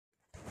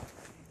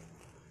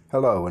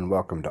Hello and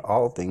welcome to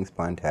All Things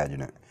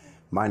Plantagenet.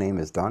 My name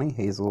is Donnie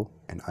Hazel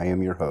and I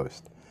am your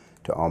host.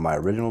 To all my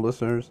original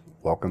listeners,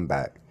 welcome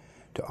back.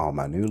 To all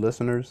my new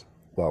listeners,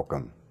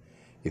 welcome.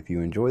 If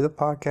you enjoy the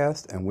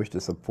podcast and wish to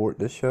support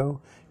this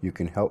show, you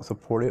can help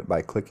support it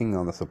by clicking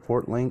on the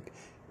support link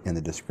in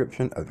the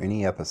description of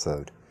any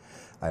episode.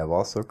 I have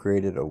also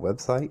created a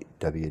website,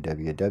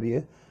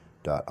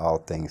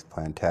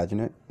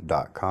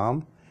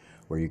 www.allthingsplantagenet.com,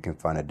 where you can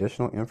find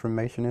additional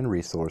information and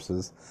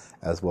resources,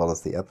 as well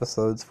as the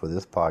episodes for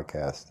this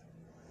podcast.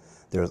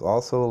 There is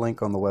also a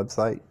link on the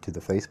website to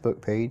the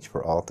Facebook page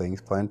for All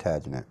Things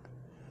Plantagenet.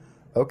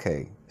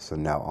 Okay, so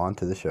now on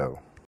to the show.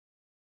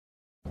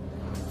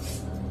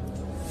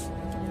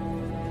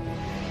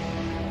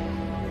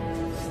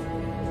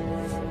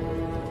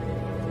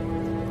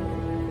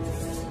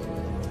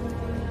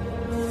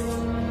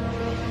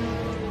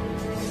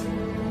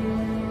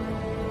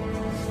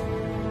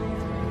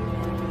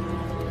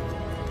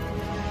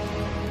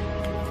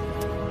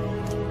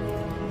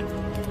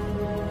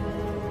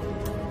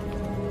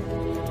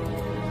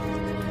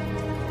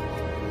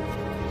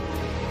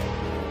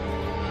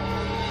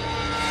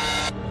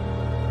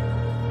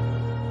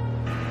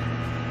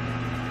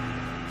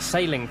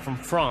 Sailing from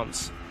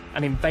France,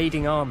 an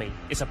invading army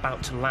is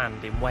about to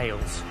land in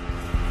Wales.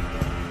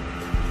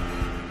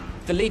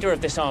 The leader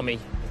of this army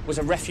was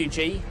a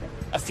refugee,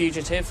 a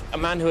fugitive, a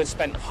man who had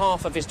spent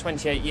half of his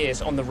 28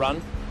 years on the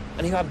run,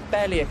 and who had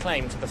barely a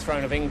claim to the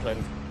throne of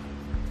England.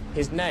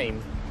 His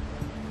name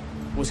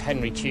was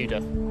Henry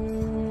Tudor.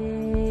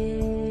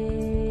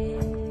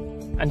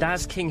 And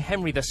as King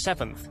Henry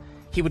VII,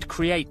 he would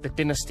create the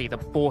dynasty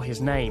that bore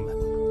his name,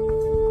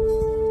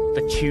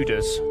 the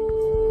Tudors.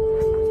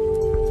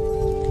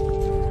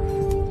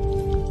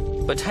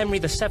 But Henry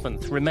VII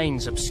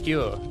remains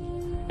obscure,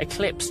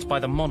 eclipsed by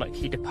the monarch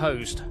he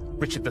deposed,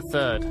 Richard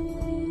III,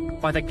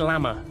 by the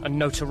glamour and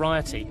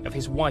notoriety of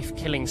his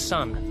wife-killing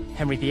son,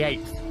 Henry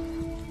VIII,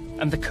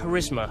 and the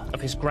charisma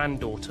of his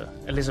granddaughter,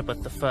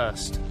 Elizabeth I.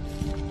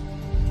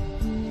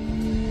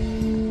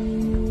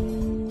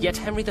 Yet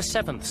Henry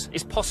VII's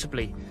is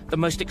possibly the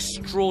most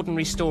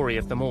extraordinary story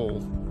of them all.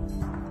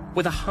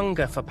 With a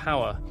hunger for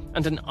power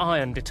and an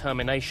iron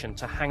determination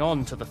to hang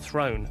on to the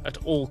throne at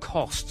all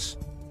costs,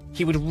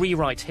 he would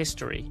rewrite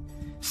history,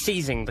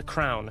 seizing the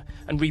crown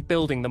and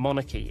rebuilding the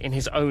monarchy in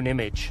his own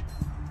image.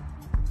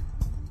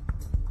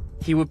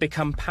 He would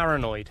become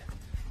paranoid,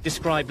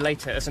 described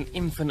later as an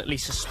infinitely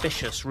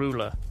suspicious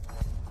ruler,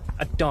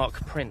 a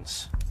dark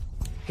prince,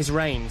 his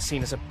reign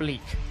seen as a bleak,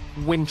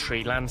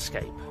 wintry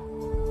landscape.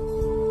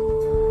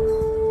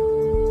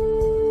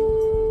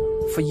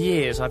 For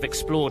years I've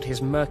explored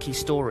his murky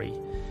story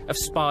of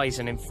spies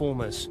and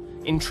informers,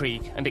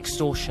 intrigue and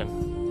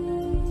extortion.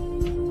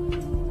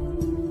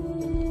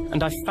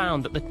 And I've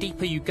found that the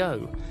deeper you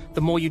go, the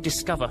more you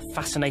discover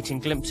fascinating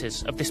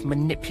glimpses of this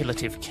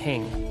manipulative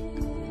king,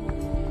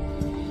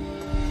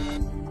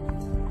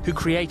 who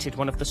created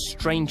one of the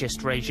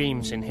strangest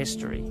regimes in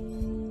history,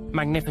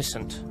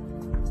 magnificent,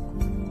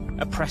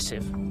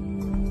 oppressive,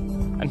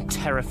 and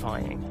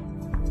terrifying.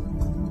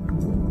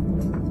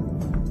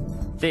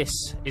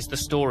 This is the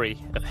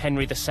story of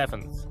Henry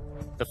VII,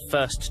 the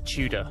first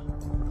Tudor.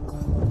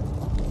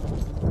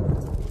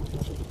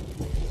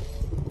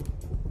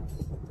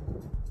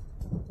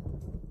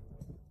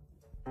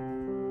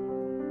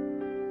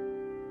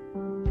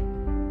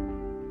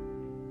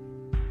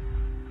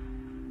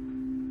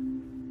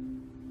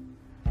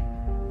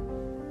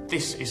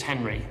 This is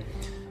Henry.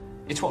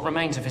 It's what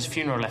remains of his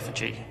funeral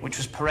effigy, which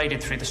was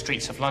paraded through the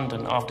streets of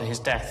London after his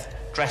death,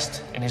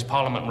 dressed in his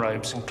Parliament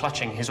robes and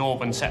clutching his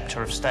orb and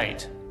sceptre of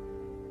state.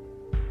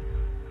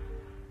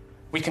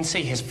 We can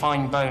see his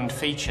fine-boned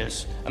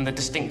features and the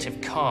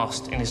distinctive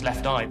cast in his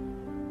left eye.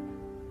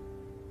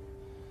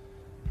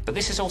 But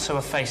this is also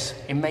a face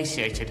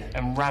emaciated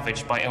and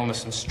ravaged by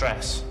illness and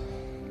stress.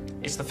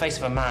 It's the face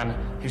of a man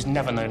who's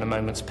never known a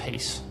moment's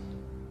peace.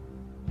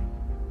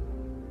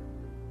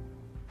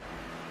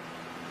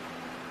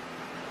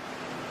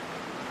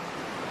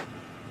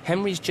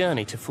 Henry's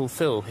journey to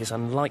fulfill his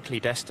unlikely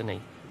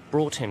destiny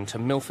brought him to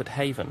Milford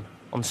Haven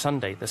on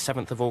Sunday, the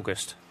 7th of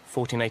August,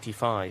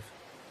 1485.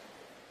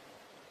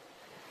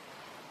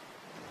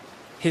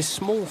 His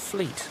small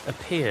fleet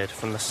appeared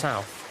from the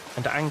south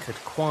and anchored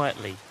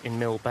quietly in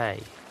Mill Bay.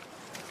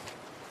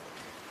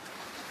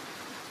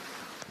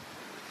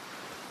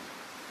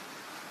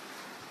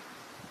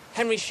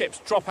 Henry's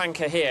ships drop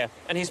anchor here,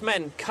 and his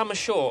men come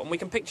ashore, and we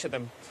can picture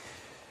them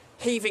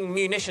heaving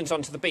munitions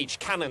onto the beach,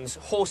 cannons,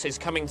 horses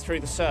coming through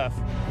the surf.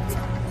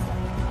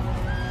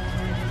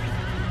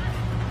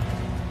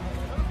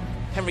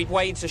 Henry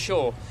wades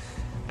ashore,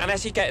 and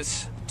as he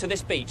gets to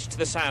this beach, to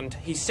the sand,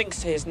 he sinks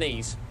to his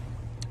knees,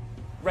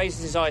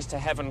 raises his eyes to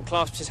heaven,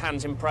 clasps his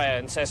hands in prayer,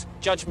 and says,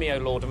 "Judge me, O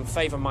Lord, and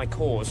favour my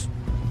cause."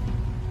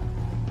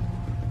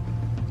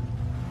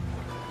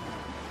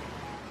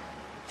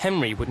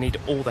 Henry would need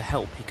all the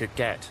help he could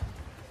get.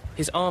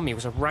 His army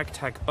was a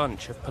ragtag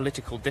bunch of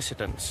political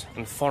dissidents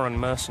and foreign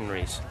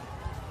mercenaries.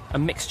 A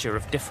mixture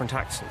of different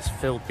accents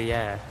filled the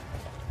air.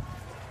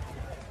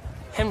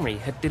 Henry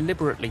had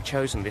deliberately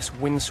chosen this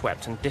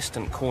windswept and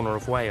distant corner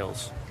of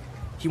Wales.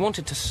 He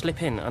wanted to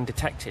slip in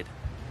undetected,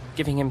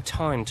 giving him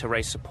time to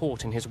raise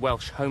support in his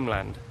Welsh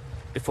homeland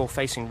before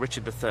facing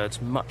Richard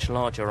III's much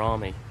larger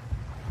army.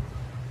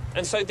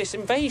 And so this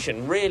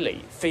invasion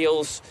really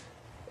feels,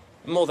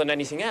 more than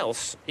anything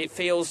else, it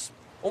feels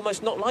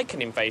almost not like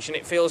an invasion.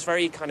 It feels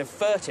very kind of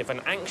furtive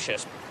and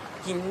anxious.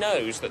 He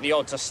knows that the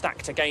odds are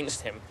stacked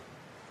against him.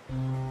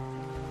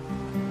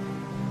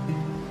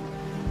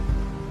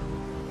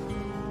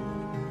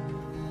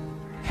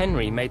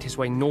 Henry made his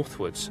way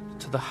northwards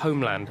to the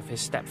homeland of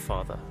his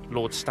stepfather,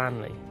 Lord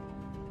Stanley.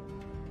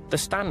 The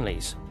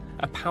Stanleys,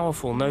 a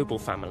powerful noble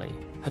family,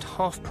 had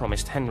half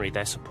promised Henry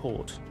their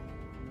support.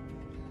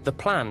 The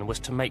plan was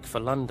to make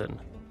for London,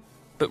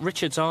 but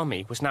Richard's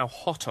army was now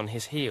hot on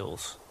his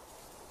heels.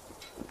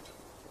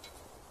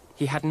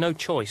 He had no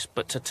choice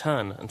but to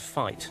turn and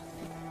fight.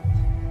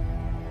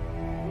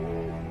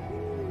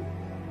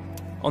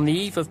 On the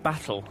eve of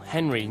battle,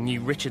 Henry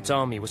knew Richard's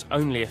army was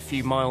only a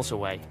few miles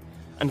away,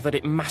 and that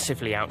it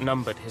massively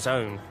outnumbered his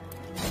own.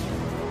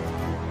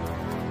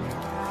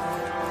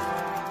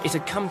 It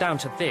had come down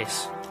to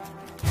this.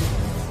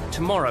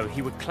 Tomorrow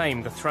he would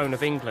claim the throne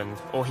of England,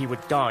 or he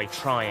would die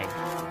trying.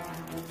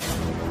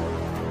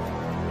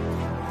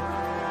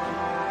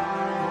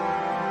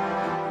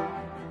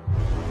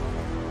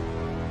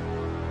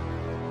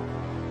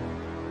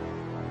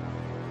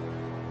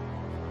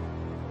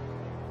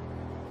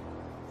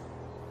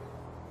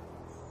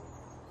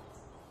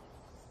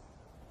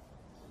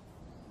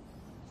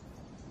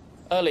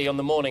 Early on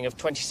the morning of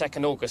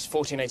 22nd August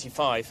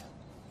 1485,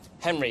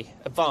 Henry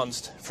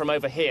advanced from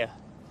over here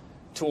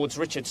towards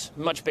Richard's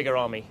much bigger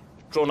army,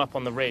 drawn up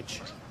on the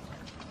ridge.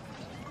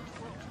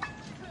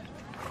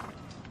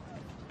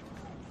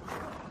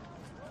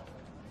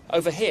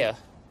 Over here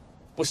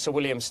was Sir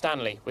William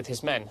Stanley with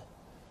his men,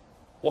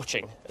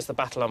 watching as the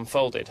battle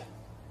unfolded.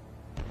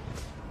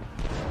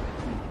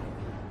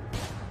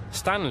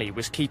 Stanley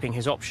was keeping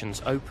his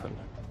options open.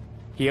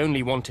 He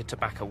only wanted to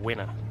back a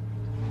winner.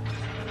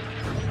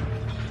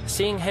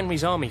 Seeing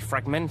Henry's army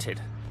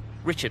fragmented,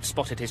 Richard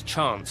spotted his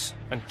chance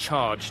and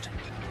charged.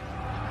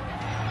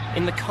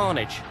 In the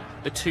carnage,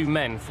 the two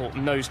men fought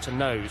nose to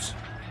nose,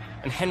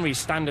 and Henry's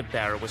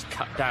standard-bearer was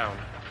cut down.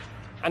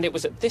 And it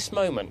was at this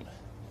moment,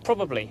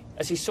 probably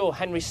as he saw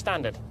Henry's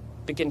standard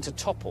begin to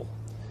topple,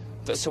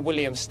 that Sir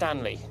William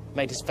Stanley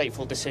made his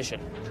fateful decision.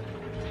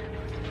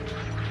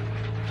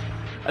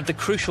 At the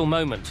crucial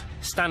moment,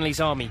 Stanley's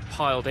army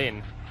piled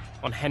in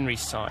on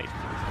Henry's side.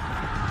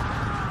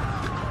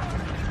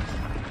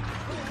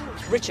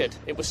 Richard,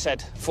 it was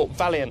said, fought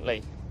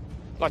valiantly,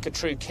 like a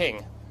true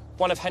king.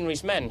 One of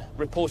Henry's men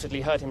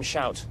reportedly heard him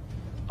shout,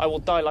 "I will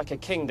die like a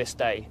king this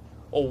day,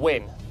 or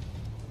win."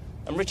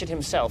 And Richard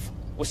himself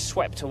was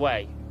swept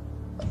away.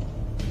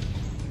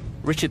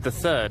 Richard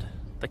III,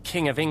 the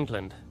King of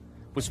England,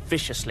 was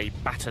viciously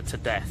battered to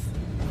death.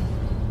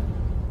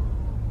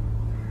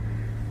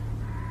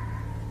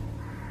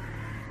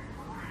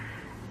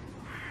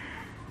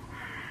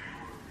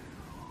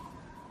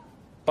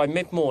 By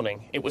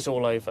mid-morning, it was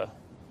all over.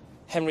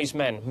 Henry's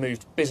men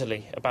moved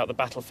busily about the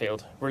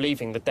battlefield,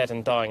 relieving the dead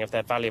and dying of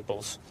their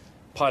valuables,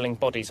 piling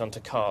bodies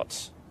onto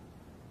carts.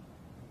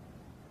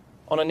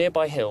 On a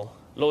nearby hill,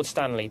 Lord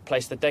Stanley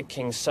placed the dead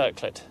king's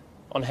circlet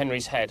on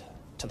Henry's head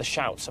to the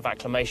shouts of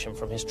acclamation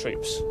from his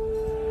troops.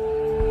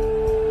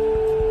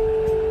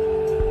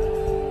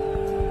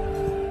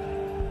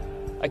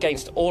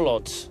 Against all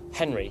odds,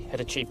 Henry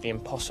had achieved the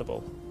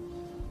impossible.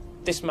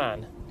 This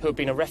man, who had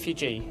been a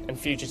refugee and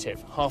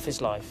fugitive half his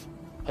life,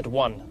 had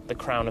won the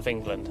crown of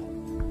England.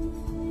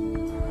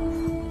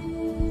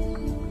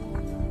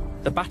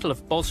 The Battle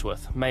of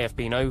Bosworth may have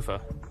been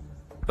over,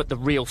 but the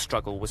real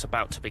struggle was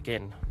about to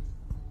begin.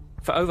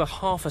 For over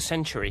half a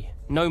century,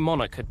 no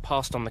monarch had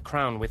passed on the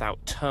crown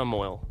without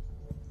turmoil.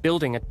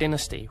 Building a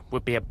dynasty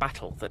would be a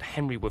battle that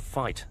Henry would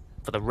fight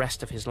for the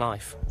rest of his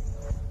life.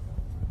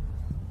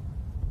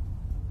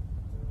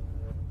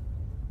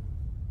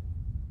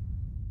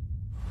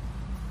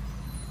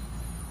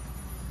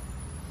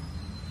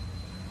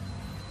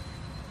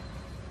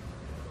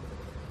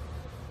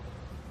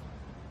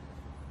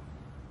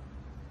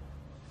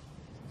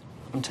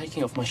 I'm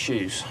taking off my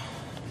shoes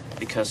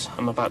because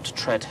I'm about to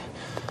tread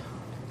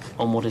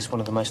on what is one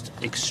of the most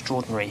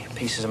extraordinary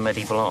pieces of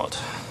medieval art.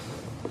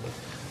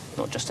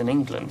 Not just in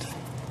England,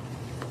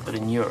 but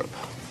in Europe.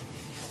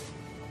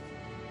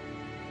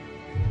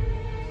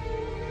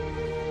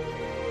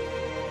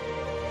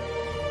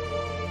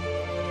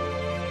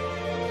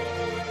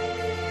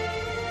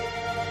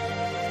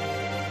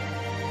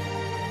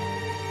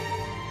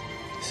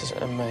 This is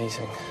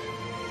amazing.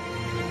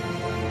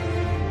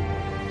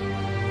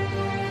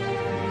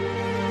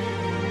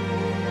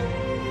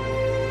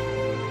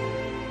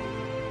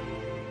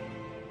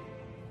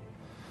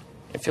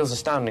 It feels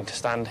astounding to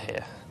stand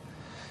here.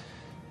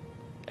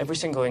 Every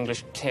single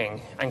English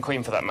king, and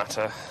queen for that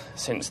matter,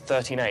 since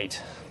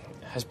 1308,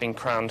 has been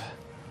crowned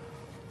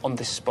on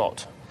this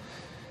spot,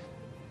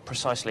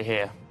 precisely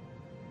here.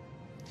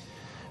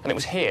 And it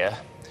was here,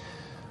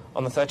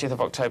 on the 30th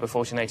of October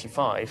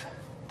 1485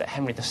 that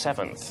Henry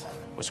VII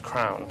was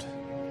crowned.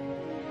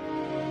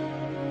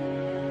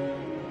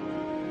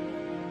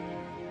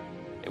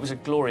 It was a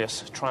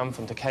glorious,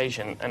 triumphant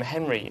occasion, and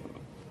Henry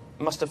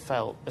must have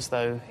felt as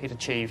though he'd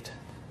achieved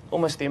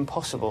almost the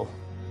impossible.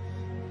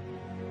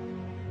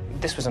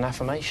 This was an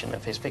affirmation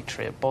of his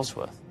victory at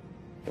Bosworth.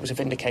 It was a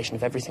vindication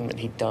of everything that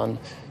he'd done,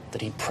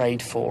 that he'd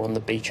prayed for on the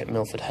beach at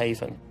Milford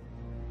Haven.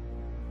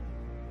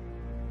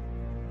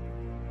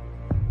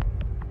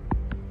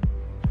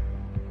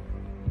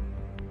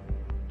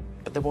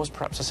 But there was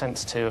perhaps a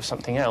sense, too, of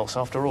something else.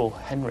 After all,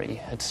 Henry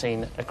had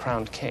seen a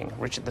crowned king,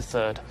 Richard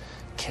III,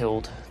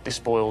 killed,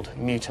 despoiled,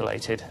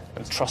 mutilated,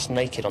 and trussed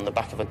naked on the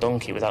back of a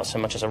donkey without so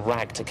much as a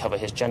rag to cover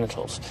his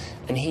genitals.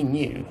 And he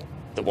knew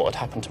that what had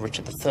happened to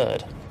Richard III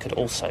could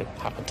also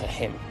happen to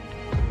him.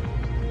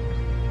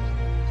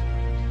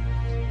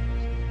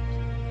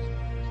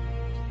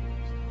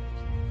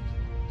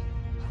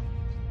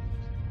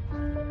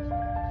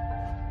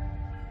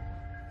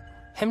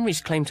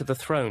 Henry's claim to the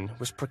throne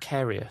was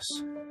precarious.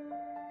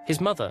 His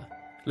mother,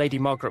 Lady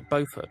Margaret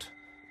Beaufort,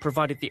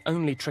 provided the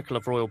only trickle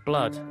of royal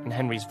blood in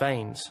Henry's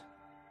veins.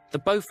 The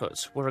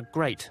Beauforts were a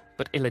great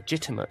but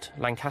illegitimate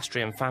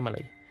Lancastrian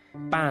family,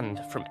 banned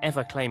from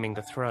ever claiming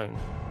the throne.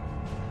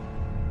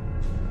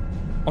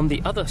 On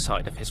the other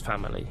side of his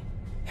family,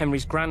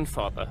 Henry's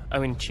grandfather,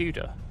 Owen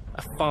Tudor,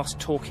 a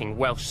fast-talking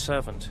Welsh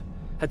servant,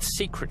 had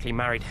secretly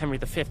married Henry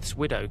V's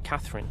widow,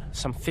 Catherine,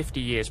 some 50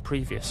 years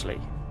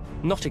previously.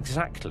 Not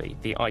exactly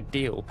the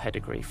ideal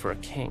pedigree for a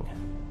king.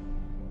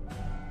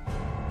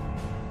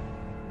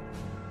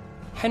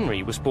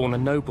 Henry was born a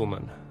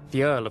nobleman,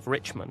 the Earl of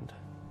Richmond.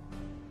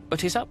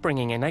 But his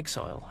upbringing in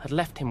exile had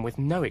left him with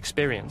no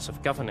experience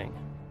of governing.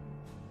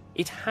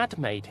 It had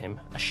made him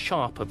a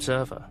sharp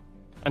observer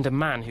and a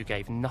man who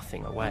gave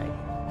nothing away.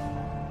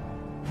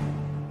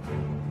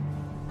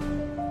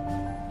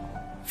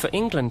 For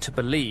England to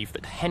believe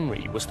that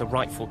Henry was the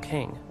rightful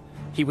king,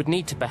 he would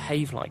need to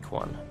behave like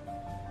one.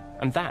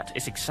 And that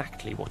is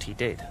exactly what he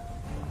did.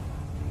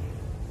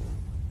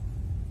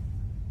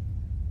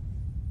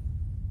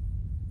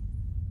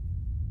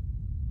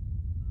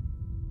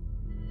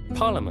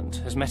 Parliament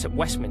has met at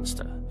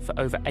Westminster for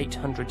over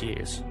 800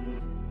 years.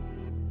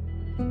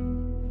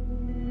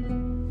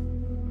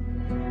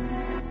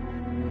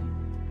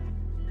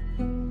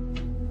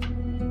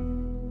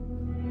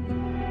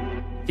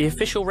 The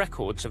official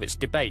records of its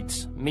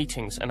debates,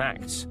 meetings and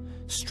acts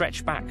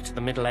stretch back to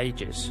the Middle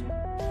Ages.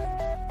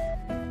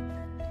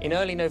 In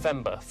early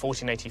November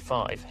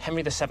 1485,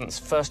 Henry VII's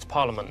first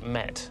Parliament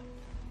met.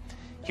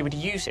 He would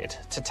use it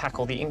to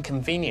tackle the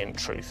inconvenient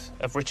truth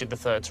of Richard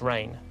III's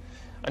reign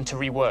and to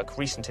rework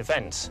recent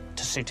events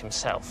to suit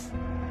himself.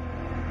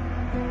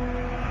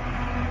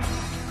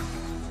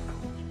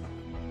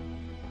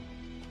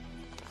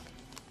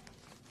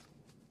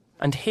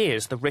 And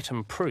here's the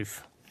written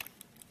proof.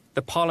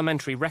 The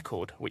parliamentary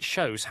record which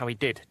shows how he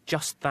did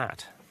just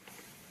that.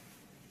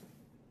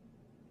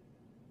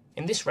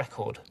 In this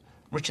record,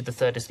 Richard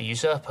III is the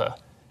usurper,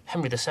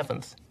 Henry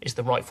VII is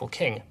the rightful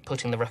king,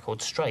 putting the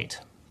record straight.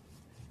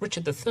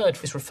 Richard III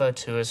is referred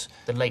to as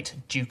the late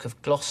Duke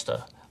of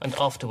Gloucester, and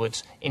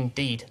afterwards,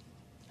 indeed,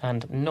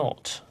 and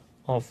not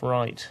of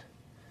right,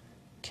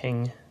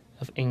 King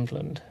of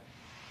England.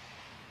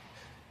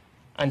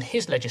 And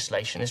his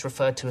legislation is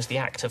referred to as the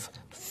act of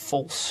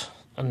false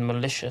and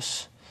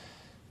malicious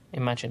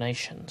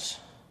imaginations.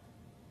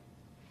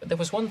 But there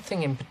was one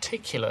thing in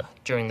particular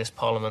during this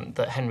Parliament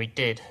that Henry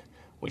did,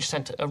 which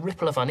sent a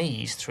ripple of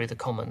unease through the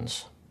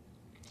Commons.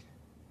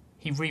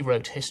 He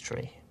rewrote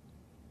history.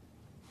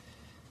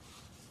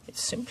 It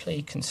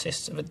simply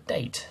consists of a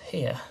date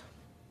here.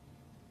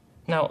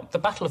 Now, the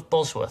Battle of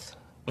Bosworth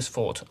was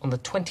fought on the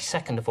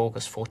 22nd of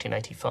August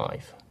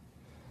 1485.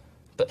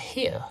 But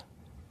here,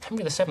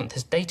 Henry VII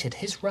has dated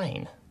his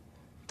reign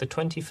the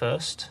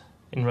 21st,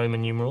 in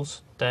Roman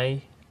numerals,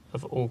 day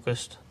of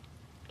August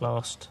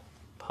last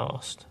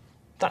past.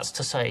 That's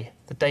to say,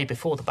 the day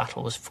before the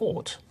battle was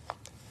fought.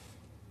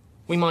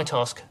 We might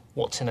ask,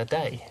 what's in a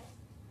day?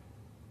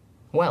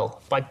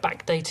 Well, by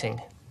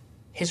backdating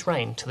his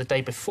reign to the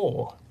day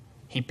before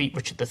he beat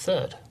Richard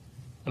III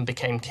and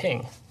became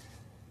king,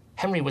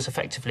 Henry was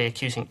effectively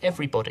accusing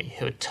everybody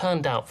who had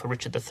turned out for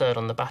Richard III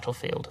on the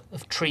battlefield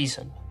of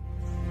treason.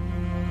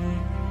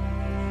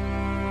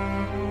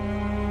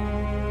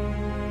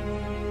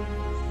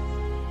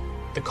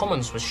 The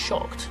Commons was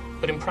shocked,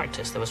 but in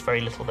practice there was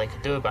very little they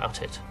could do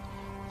about it.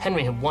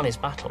 Henry had won his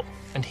battle,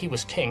 and he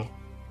was king.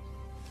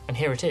 And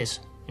here it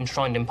is,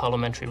 enshrined in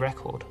parliamentary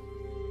record.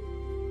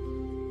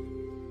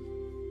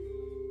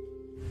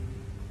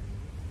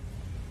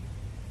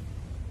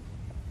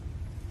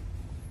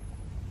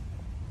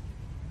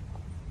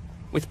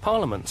 With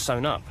Parliament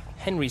sewn up,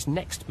 Henry's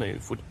next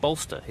move would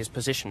bolster his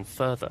position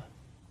further.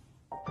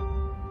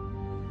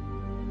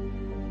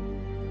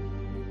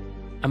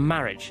 A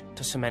marriage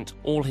to cement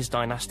all his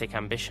dynastic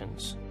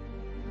ambitions.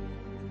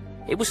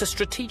 It was a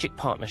strategic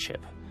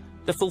partnership,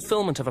 the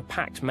fulfillment of a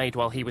pact made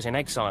while he was in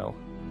exile.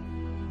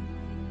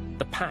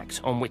 The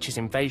pact on which his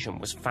invasion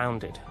was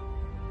founded.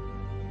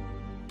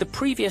 The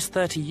previous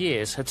 30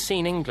 years had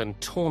seen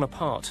England torn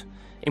apart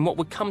in what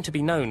would come to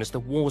be known as the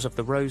Wars of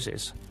the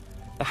Roses.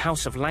 The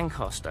House of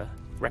Lancaster,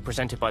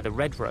 represented by the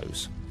Red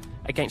Rose,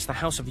 against the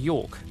House of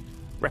York,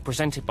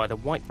 represented by the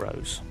White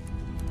Rose.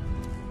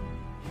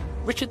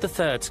 Richard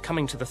III's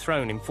coming to the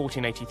throne in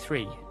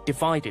 1483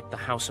 divided the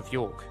House of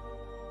York.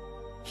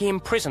 He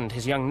imprisoned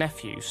his young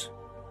nephews,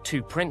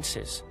 2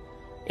 princes,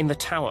 in the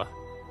Tower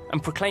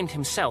and proclaimed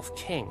himself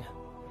king.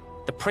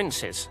 The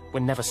princes were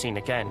never seen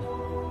again.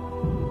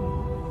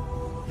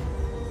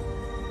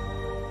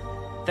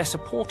 Their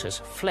supporters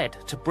fled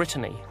to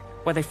Brittany,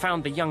 where they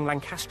found the young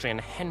Lancastrian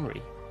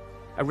Henry,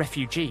 a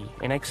refugee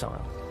in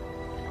exile.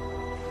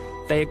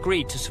 They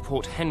agreed to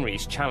support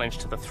Henry's challenge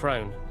to the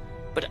throne,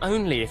 but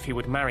only if he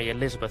would marry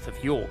Elizabeth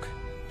of York,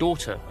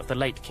 daughter of the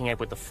late King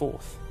Edward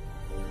IV.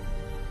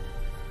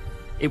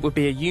 It would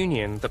be a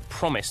union that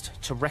promised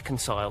to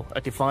reconcile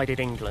a divided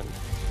England.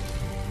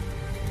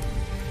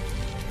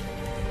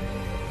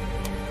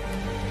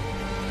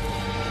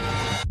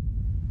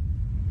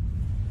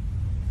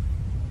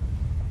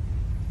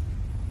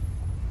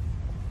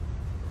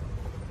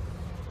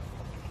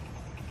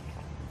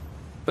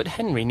 But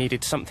Henry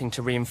needed something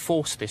to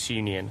reinforce this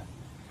union,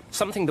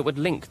 something that would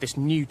link this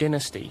new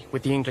dynasty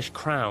with the English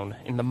crown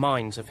in the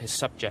minds of his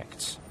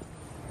subjects.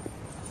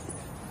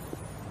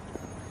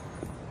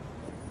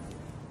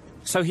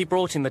 So he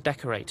brought in the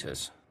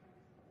decorators.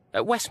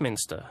 At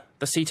Westminster,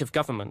 the seat of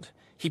government,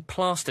 he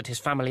plastered his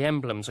family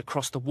emblems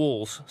across the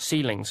walls,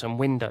 ceilings and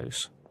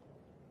windows.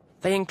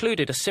 They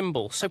included a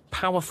symbol so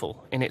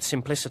powerful in its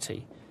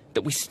simplicity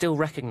that we still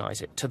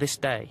recognise it to this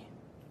day.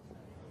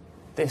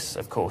 This,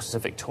 of course, is a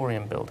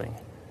Victorian building,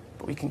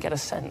 but we can get a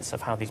sense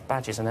of how these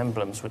badges and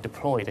emblems were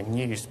deployed and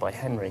used by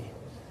Henry.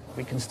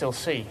 We can still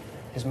see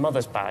his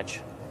mother's badge,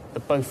 the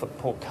Beaufort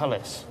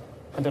portcullis,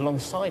 and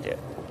alongside it,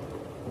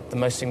 the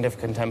most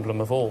significant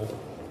emblem of all,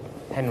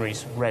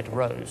 Henry's red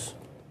rose.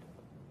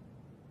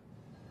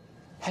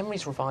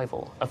 Henry's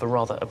revival of a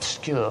rather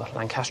obscure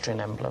Lancastrian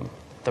emblem,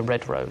 the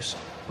red rose,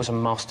 was a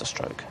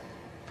masterstroke.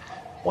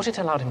 What it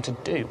allowed him to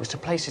do was to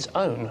place his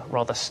own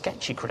rather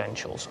sketchy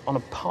credentials on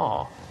a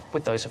par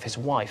with those of his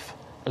wife,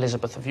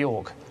 Elizabeth of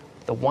York,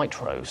 the white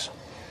rose,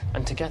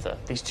 and together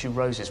these 2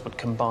 roses would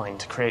combine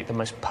to create the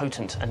most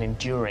potent and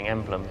enduring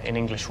emblem in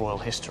English royal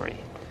history,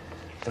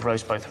 the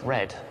rose both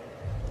red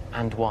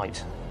and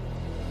white,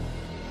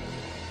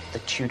 the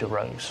Tudor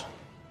rose.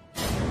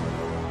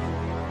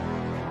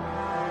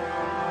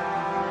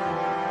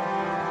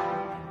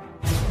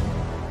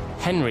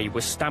 Henry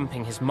was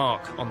stamping his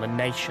mark on the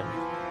nation.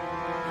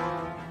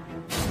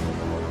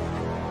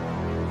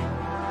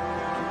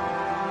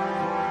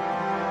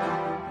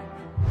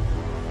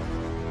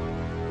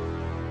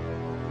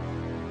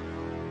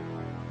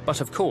 But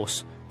of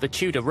course, the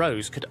Tudor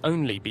rose could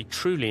only be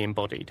truly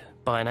embodied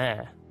by an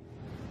heir.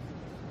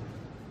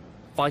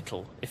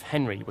 Vital if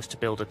Henry was to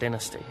build a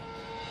dynasty.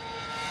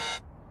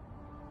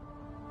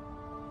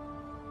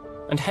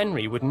 And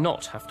Henry would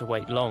not have to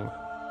wait long.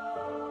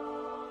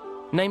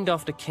 Named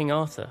after King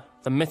Arthur,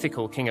 the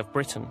mythical King of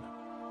Britain,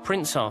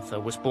 Prince Arthur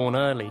was born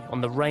early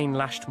on the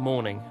rain-lashed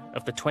morning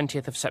of the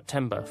 20th of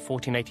September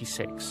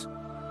 1486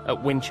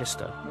 at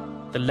Winchester,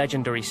 the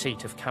legendary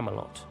seat of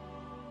Camelot.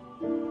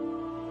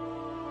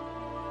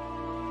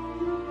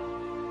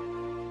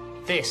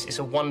 This is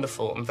a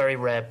wonderful and very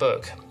rare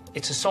book.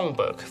 It's a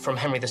songbook from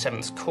Henry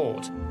VII's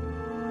court.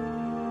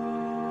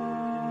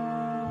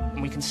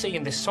 And we can see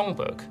in this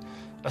songbook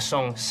a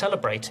song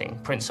celebrating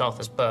Prince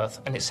Arthur's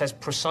birth, and it says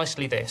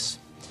precisely this.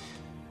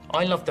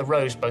 I love the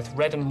rose both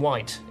red and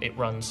white, it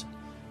runs.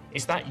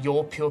 Is that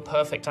your pure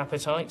perfect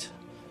appetite?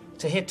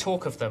 To hear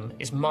talk of them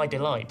is my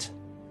delight.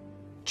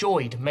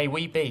 Joyed may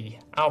we be,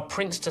 our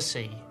prince to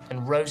see,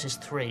 and roses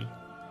 3.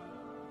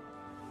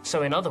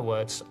 So in other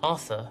words,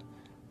 Arthur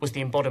was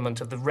the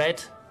embodiment of the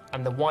red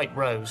and the white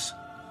rose.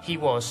 He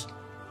was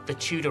the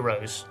Tudor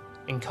rose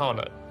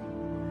incarnate.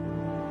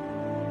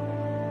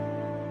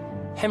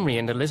 Henry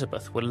and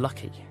Elizabeth were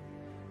lucky.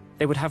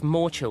 They would have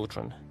more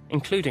children,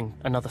 including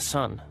another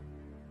son.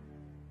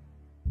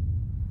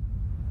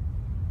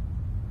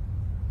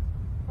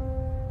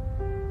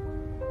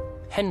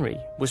 Henry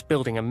was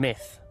building a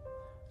myth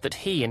that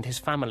he and his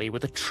family were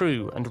the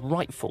true and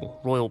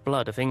rightful royal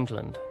blood of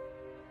England.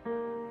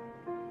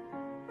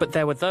 But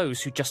there were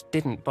those who just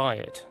didn't buy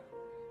it.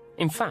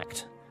 In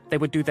fact, they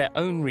would do their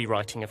own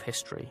rewriting of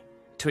history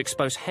to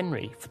expose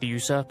Henry for the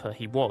usurper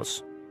he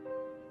was.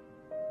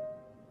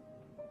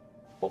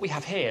 What we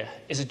have here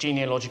is a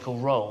genealogical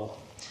roll.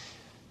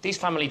 These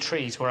family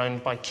trees were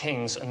owned by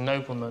kings and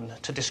noblemen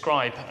to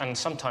describe and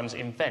sometimes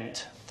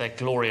invent their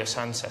glorious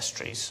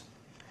ancestries.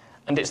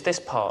 And it's this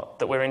part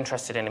that we're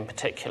interested in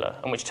particular,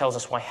 and which tells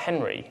us why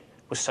Henry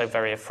was so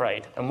very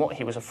afraid and what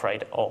he was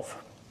afraid of.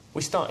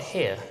 We start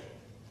here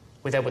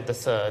with Edward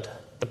III,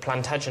 the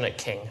Plantagenet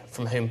king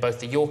from whom both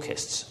the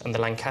Yorkists and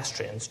the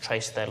Lancastrians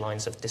trace their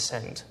lines of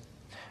descent.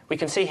 We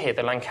can see here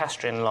the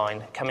Lancastrian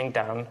line coming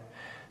down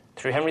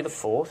through Henry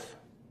IV,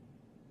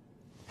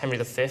 Henry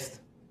V,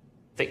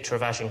 Victor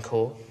of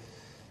Agincourt,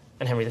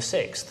 and Henry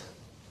VI.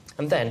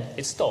 And then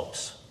it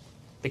stops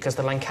because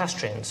the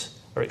Lancastrians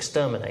are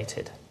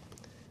exterminated.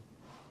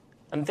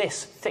 And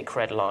this thick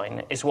red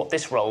line is what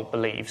this roll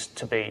believes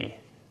to be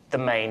the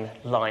main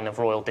line of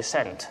royal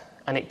descent,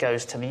 and it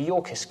goes to the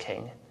Yorkist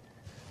king,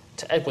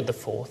 to Edward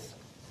IV,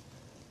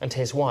 and to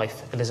his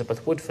wife,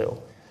 Elizabeth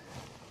Woodville.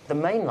 The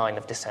main line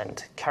of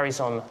descent carries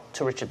on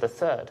to Richard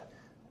III.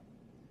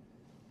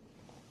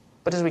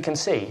 But as we can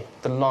see,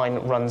 the line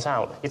runs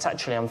out. It's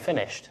actually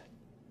unfinished.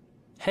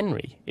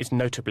 Henry is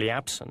notably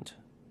absent.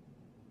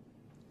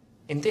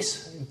 In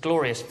this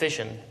glorious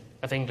vision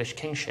of English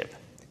kingship,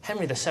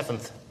 Henry VII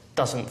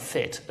doesn't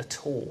fit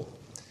at all.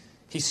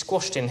 He's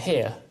squashed in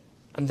here,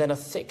 and then a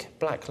thick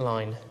black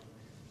line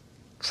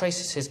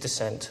traces his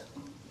descent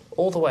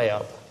all the way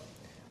up,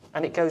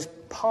 and it goes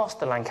past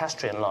the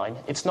Lancastrian line.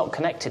 It's not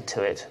connected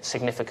to it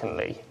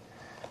significantly,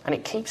 and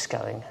it keeps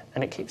going,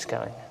 and it keeps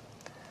going,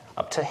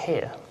 up to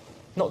here.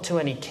 Not to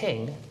any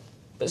king,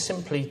 but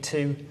simply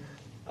to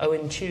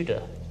Owen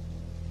Tudor,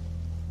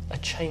 a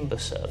chamber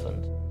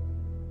servant.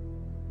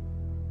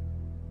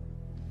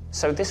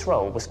 So this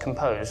roll was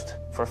composed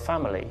for a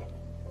family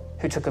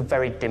who took a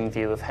very dim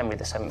view of Henry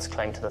VII's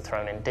claim to the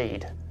throne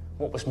indeed.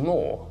 What was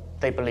more,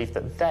 they believed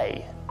that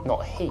they,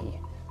 not he,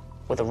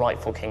 were the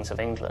rightful kings of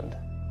England.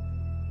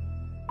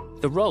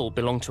 The roll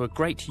belonged to a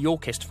great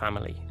Yorkist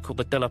family called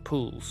the De la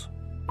Poles.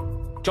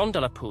 John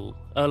de la Pole,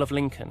 Earl of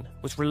Lincoln,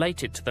 was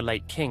related to the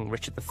late King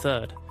Richard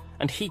III,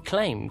 and he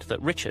claimed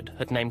that Richard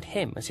had named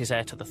him as his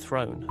heir to the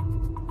throne.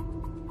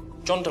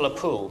 John de la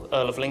Pole,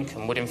 Earl of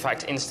Lincoln, would in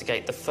fact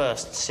instigate the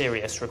first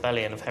serious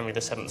rebellion of Henry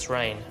VII's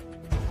reign.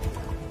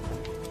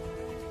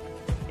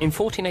 In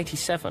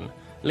 1487,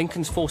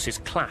 Lincoln's forces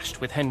clashed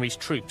with Henry's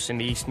troops in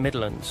the East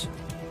Midlands.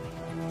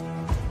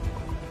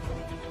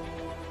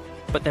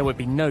 But there would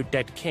be no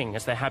dead king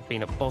as there had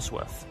been at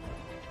Bosworth.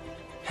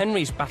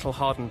 Henry's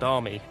battle-hardened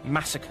army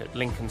massacred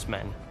Lincoln's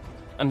men,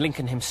 and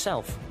Lincoln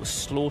himself was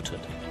slaughtered.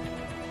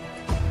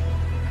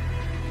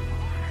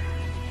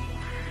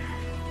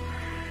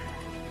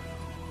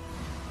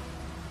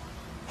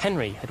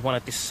 Henry had won a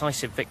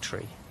decisive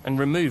victory and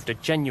removed a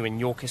genuine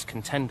Yorkist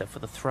contender for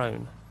the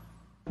throne.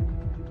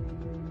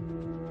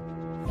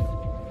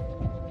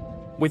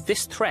 With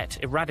this threat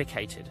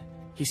eradicated,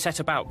 he set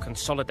about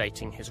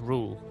consolidating his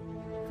rule.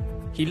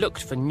 He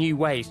looked for new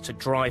ways to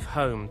drive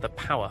home the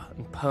power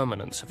and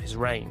permanence of his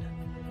reign.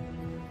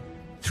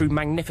 Through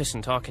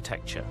magnificent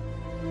architecture,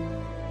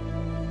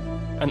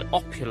 an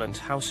opulent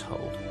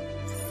household,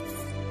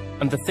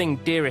 and the thing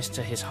dearest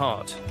to his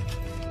heart,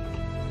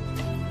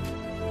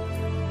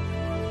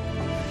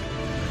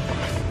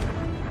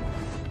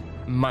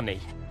 money.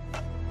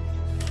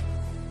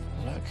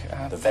 Look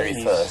at The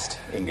very first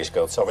English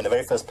gold sovereign, the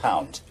very first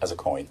pound as a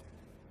coin.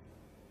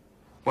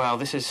 Wow,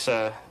 this is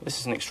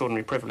an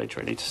extraordinary privilege,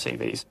 really, to see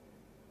these.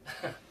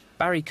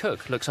 Barry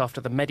Cook looks after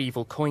the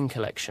medieval coin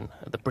collection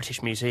at the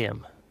British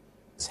Museum.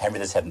 Henry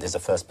VII is the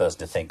first person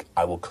to think,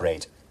 I will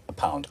create a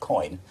pound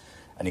coin,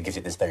 and he gives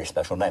it this very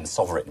special name,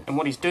 sovereign. And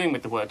what he's doing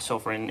with the word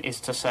sovereign is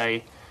to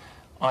say,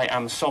 I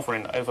am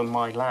sovereign over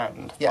my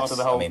land, Yes, part of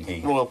the whole I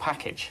mean, royal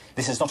package.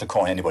 This is not a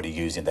coin anybody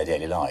used in their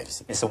daily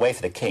lives. It's a way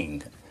for the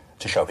king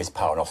to show his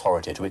power and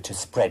authority, to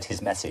spread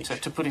his message. So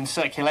to put in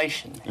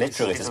circulation.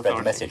 Literally his to spread the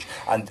authority. message.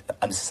 And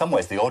in some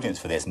ways, the audience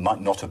for this might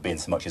not have been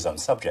so much his own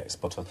subjects,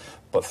 but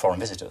foreign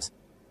visitors.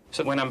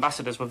 So when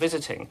ambassadors were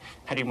visiting,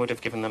 Henry would have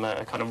given them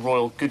a kind of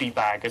royal goodie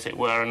bag, as it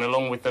were, and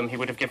along with them he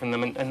would have given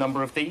them a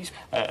number of these,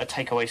 a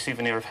takeaway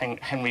souvenir of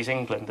Henry's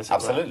England, as it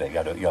Absolutely.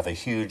 You have a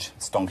huge,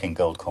 stonking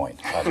gold coin.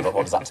 But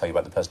what does that tell you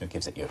about the person who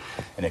gives it you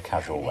in a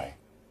casual way?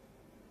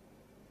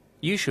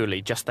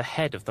 Usually just the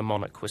head of the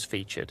monarch was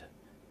featured,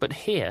 but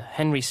here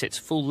Henry sits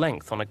full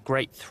length on a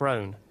great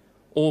throne,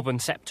 orb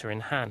and sceptre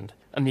in hand,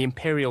 and the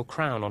imperial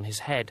crown on his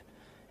head,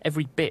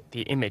 every bit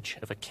the image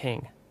of a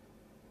king.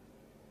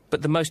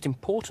 But the most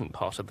important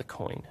part of the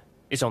coin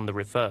is on the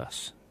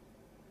reverse.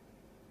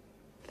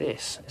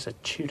 This is a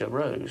Tudor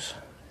rose,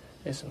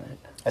 isn't it?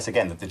 Yes,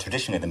 again, the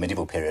tradition in the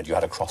medieval period, you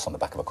had a cross on the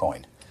back of a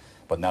coin.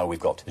 But now we've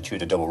got the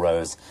Tudor double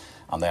rose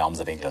and the arms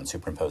of England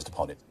superimposed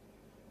upon it.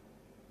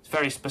 It's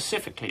very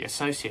specifically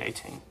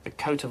associating the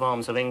coat of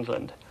arms of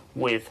England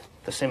with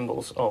the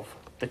symbols of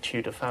the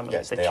Tudor family,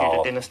 Yes, the they Tudor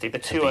are dynasty. The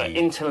to two are be-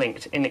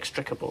 interlinked,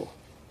 inextricable.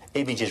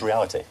 Image is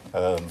reality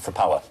for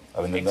power.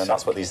 I mean, and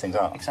that's what these things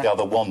are. Exactly. They are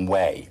the one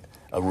way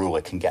a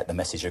ruler can get the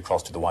message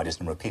across to the widest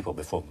number of people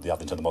before the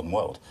advent of the modern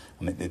world.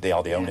 I mean, they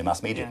are the only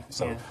mass media. yeah,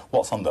 So yeah.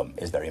 what's on them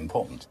is very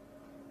important.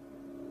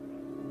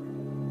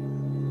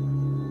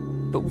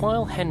 But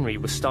while Henry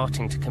was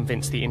starting to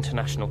convince the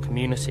international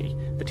community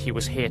that he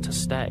was here to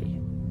stay,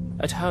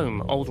 at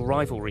home old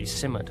rivalries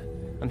simmered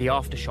and the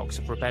aftershocks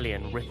of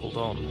rebellion rippled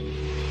on.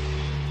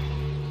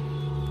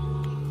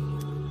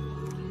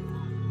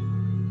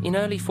 In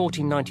early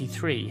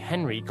 1493,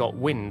 Henry got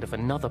wind of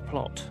another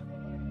plot.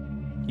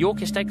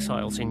 Yorkist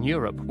exiles in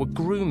Europe were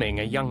grooming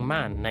a young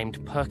man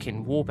named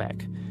Perkin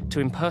Warbeck to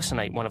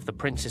impersonate one of the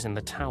princes in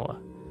the Tower,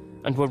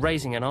 and were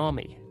raising an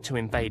army to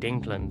invade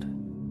England.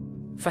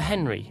 For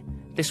Henry,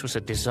 this was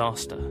a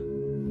disaster.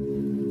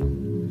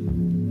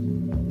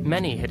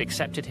 Many had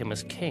accepted him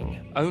as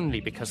king only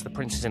because the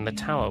princes in the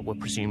tower were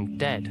presumed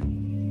dead.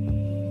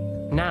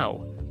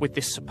 Now, with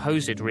this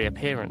supposed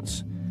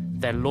reappearance,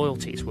 their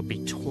loyalties would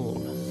be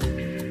torn.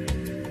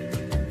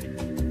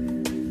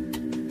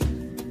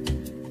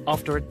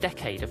 After a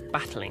decade of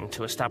battling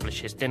to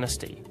establish his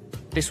dynasty,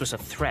 this was a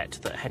threat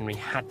that Henry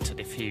had to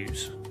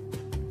defuse.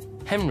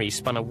 Henry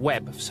spun a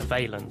web of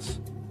surveillance.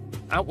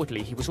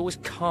 Outwardly, he was always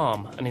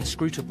calm and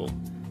inscrutable,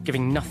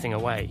 giving nothing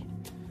away.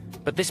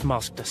 But this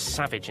masked a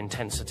savage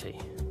intensity.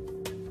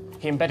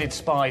 He embedded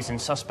spies in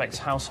suspects'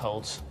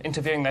 households,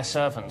 interviewing their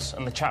servants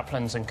and the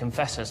chaplains and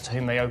confessors to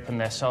whom they opened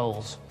their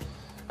souls.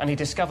 And he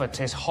discovered,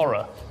 to his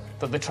horror,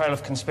 that the trail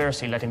of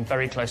conspiracy led him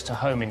very close to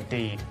home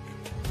indeed.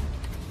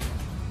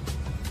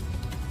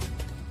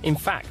 In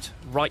fact,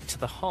 right to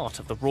the heart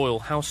of the royal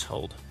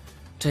household,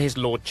 to his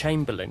Lord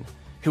Chamberlain,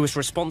 who was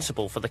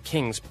responsible for the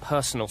king's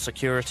personal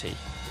security.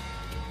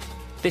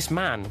 This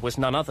man was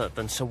none other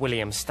than Sir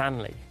William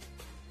Stanley,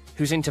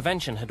 whose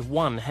intervention had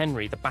won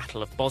Henry the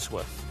Battle of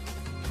Bosworth.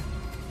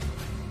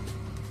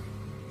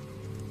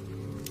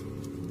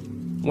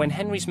 When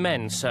Henry's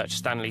men searched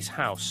Stanley's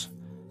house,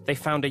 they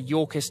found a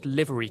Yorkist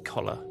livery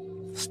collar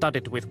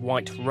studded with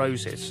white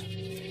roses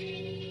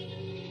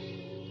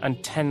and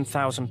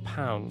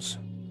 £10,000,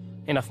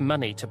 enough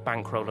money to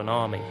bankroll an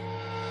army.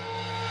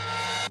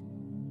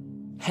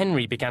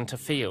 Henry began to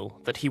feel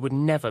that he would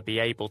never be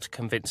able to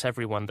convince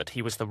everyone that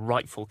he was the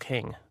rightful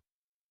king.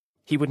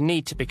 He would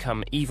need to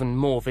become even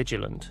more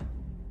vigilant,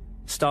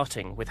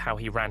 starting with how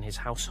he ran his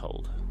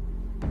household.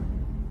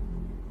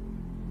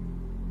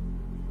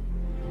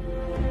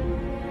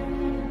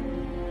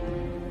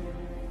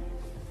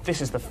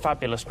 This is the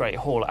fabulous Great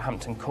Hall at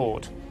Hampton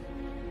Court.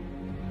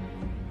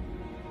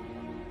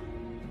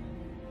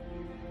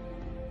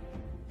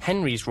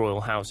 Henry's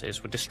royal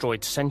houses were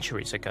destroyed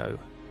centuries ago,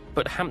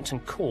 but Hampton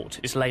Court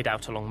is laid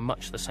out along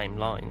much the same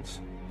lines.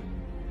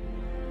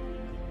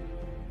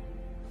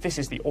 This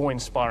is the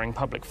awe-inspiring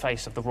public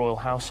face of the royal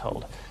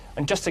household,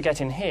 and just to get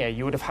in here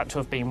you would have had to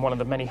have been one of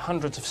the many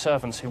hundreds of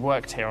servants who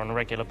worked here on a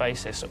regular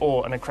basis,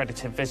 or an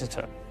accredited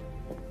visitor.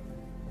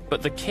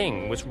 But the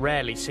king was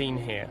rarely seen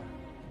here.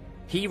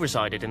 He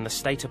resided in the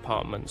state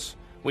apartments,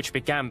 which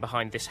began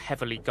behind this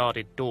heavily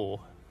guarded door.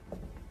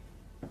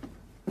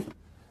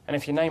 And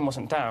if your name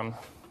wasn't down,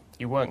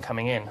 you weren't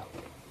coming in.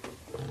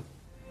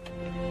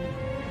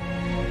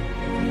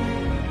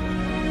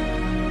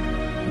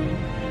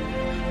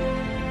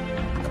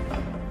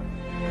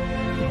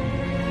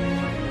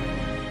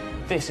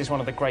 This is one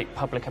of the great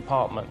public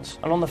apartments,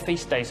 and on the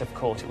feast days of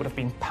court it would have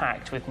been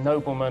packed with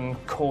noblemen,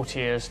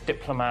 courtiers,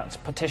 diplomats,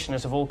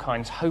 petitioners of all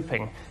kinds,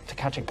 hoping to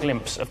catch a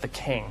glimpse of the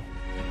king.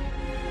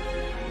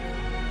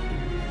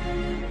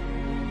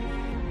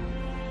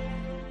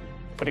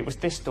 But it was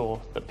this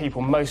door that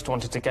people most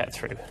wanted to get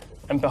through,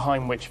 and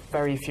behind which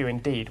very few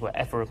indeed were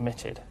ever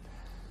admitted.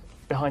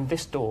 Behind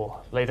this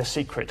door lay the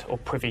secret or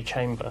privy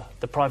chamber,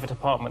 the private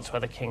apartments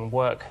where the king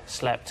worked,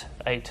 slept,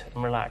 ate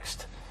and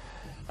relaxed.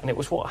 And it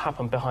was what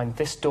happened behind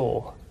this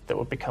door that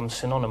would become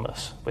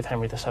synonymous with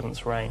Henry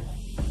VII's reign.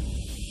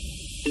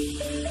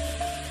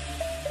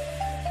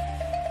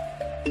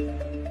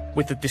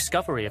 With the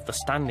discovery of the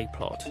Stanley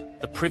plot,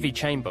 the Privy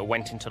Chamber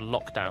went into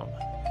lockdown.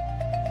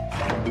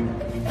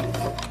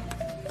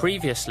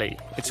 Previously,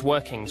 its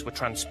workings were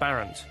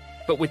transparent,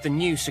 but with the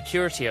new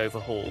security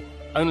overhaul,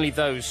 only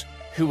those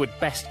who would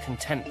best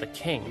content the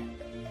king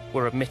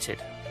were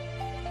admitted.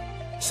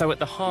 So at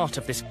the heart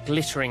of this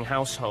glittering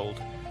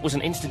household was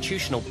an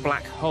institutional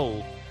black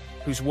hole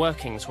whose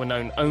workings were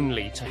known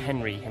only to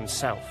Henry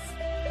himself.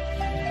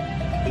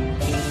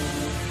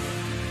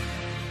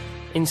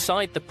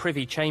 Inside the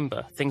Privy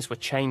Chamber, things were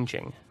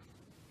changing.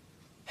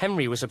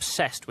 Henry was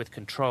obsessed with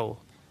control,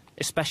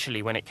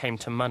 especially when it came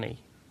to money.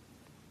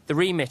 The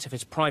remit of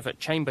his private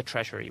chamber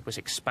treasury was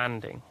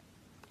expanding.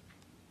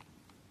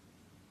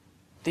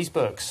 These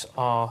books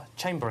are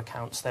chamber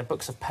accounts, they're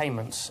books of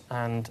payments,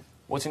 and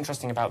what's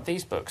interesting about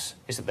these books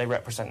is that they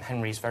represent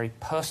Henry's very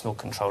personal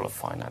control of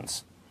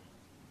finance.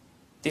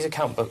 These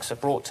account books are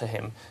brought to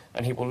him,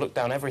 and he will look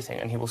down everything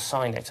and he will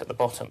sign it at the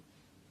bottom.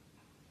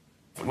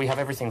 We have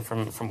everything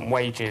from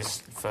wages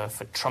for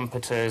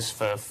trumpeters,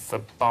 for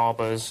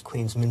barbers.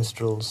 Queen's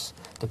minstrels,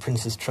 the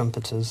prince's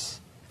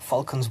trumpeters,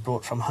 falcons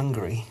brought from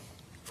Hungary.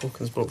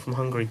 Falcons brought from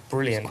Hungary,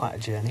 brilliant. It's quite a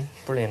journey.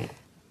 Brilliant.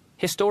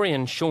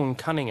 Historian Sean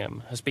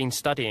Cunningham has been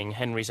studying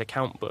Henry's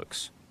account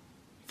books.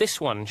 This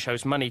one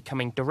shows money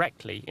coming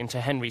directly into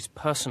Henry's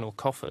personal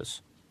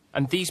coffers,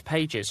 and these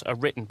pages are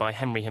written by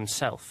Henry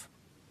himself.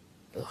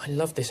 I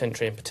love this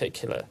entry in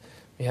particular.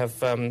 We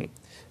have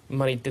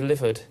money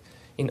delivered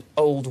in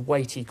old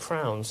weighty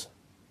crowns.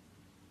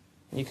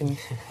 You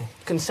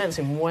can sense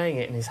him weighing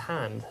it in his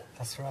hand.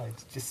 That's right.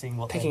 Just seeing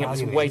what picking up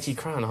this weighty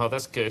crown. Oh,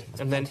 that's good.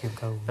 And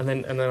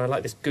then I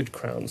like this good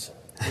crowns.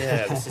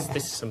 Yeah,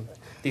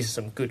 these are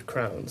some good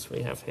crowns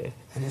we have here.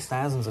 And there's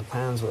thousands of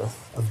pounds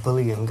worth of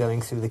bullion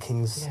going through the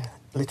king's,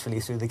 literally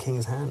through the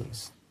king's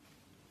hands.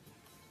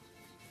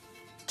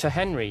 To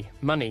Henry,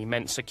 money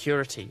meant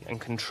security and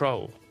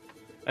control,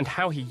 and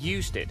how he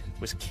used it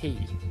was key.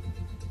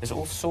 There's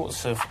all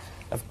sorts of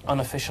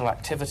unofficial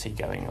activity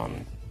going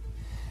on.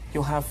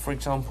 You'll have, for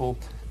example,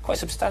 quite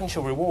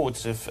substantial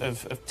rewards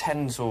of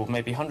tens or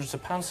maybe hundreds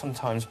of pounds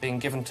sometimes being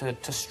given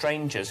to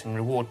strangers in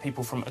reward,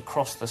 people from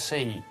across the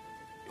sea,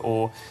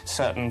 or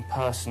certain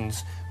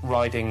persons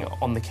riding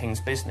on the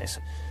king's business.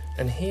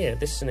 And here,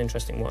 this is an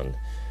interesting one.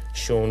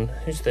 Sean,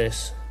 who's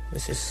this?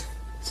 This is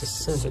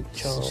Sir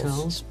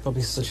Charles.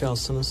 Probably Sir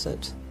Charles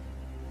Somerset.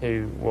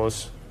 Who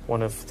was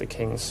one of the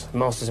king's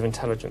masters of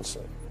intelligence.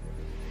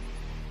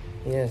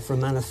 Yeah. For a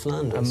man of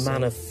Flanders. A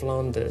man of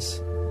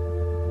Flanders.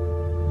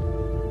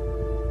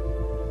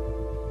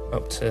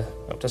 Up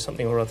to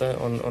something or other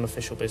on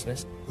official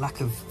business.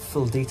 Lack of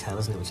full detail,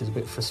 isn't it, which is a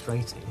bit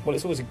frustrating. Well,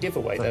 it's always a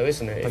giveaway, though,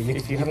 isn't it?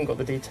 If you haven't got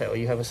the detail,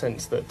 you have a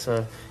sense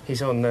that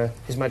he's on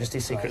His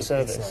Majesty's Secret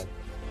Service.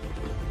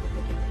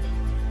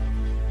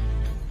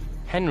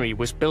 Henry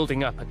was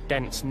building up a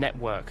dense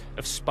network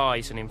of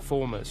spies and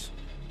informers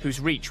whose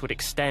reach would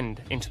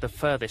extend into the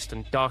furthest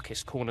and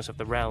darkest corners of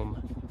the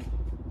realm.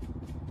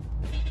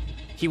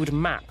 He would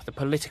map the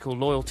political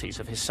loyalties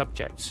of his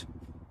subjects,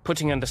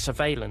 putting under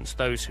surveillance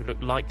those who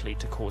looked likely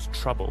to cause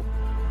trouble.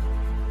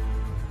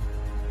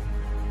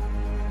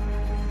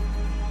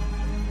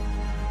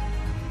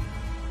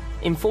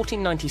 In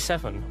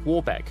 1497,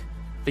 Warbeck,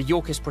 the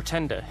Yorkist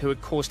pretender who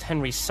had caused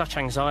Henry such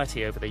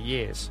anxiety over the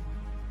years,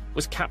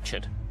 was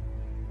captured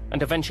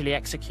and eventually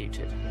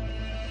executed.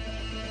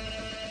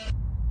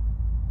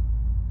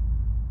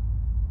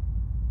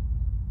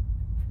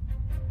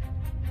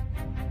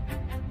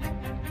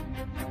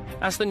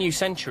 As the new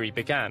century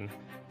began,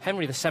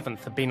 Henry VII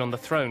had been on the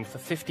throne for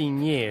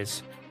 15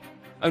 years.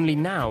 Only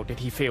now did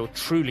he feel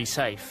truly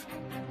safe.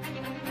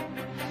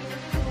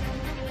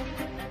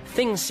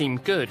 Things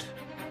seemed good.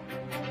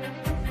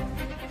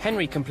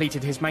 Henry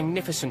completed his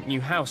magnificent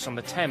new house on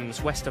the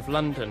Thames west of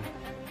London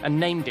and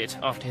named it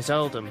after his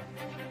earldom,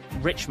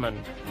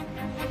 Richmond.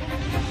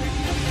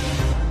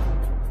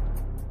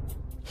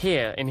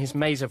 Here, in his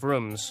maze of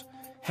rooms,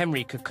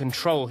 Henry could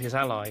control his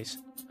allies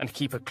and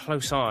keep a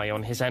close eye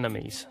on his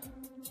enemies.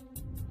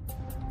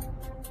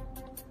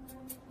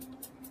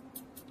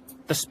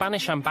 The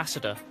Spanish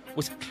ambassador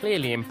was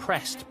clearly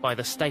impressed by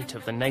the state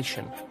of the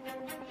nation.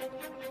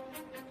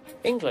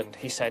 England,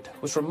 he said,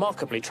 was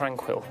remarkably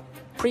tranquil.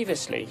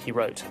 Previously, he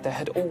wrote, there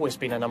had always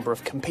been a number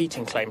of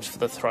competing claims for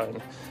the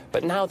throne,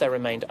 but now there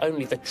remained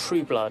only the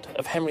true blood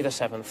of Henry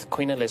VII,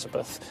 Queen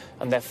Elizabeth,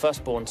 and their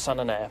firstborn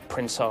son and heir,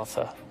 Prince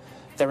Arthur.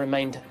 There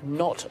remained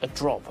not a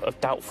drop of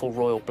doubtful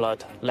royal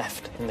blood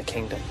left in the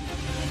kingdom.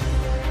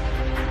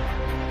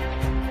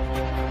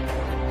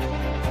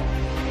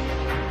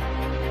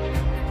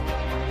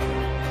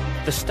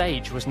 The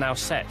stage was now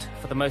set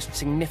for the most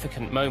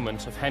significant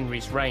moment of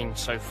Henry's reign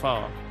so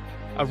far,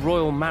 a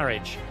royal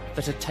marriage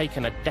that had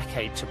taken a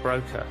decade to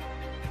broker.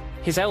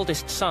 His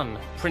eldest son,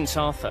 Prince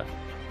Arthur,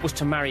 was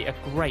to marry a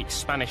great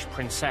Spanish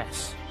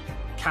princess,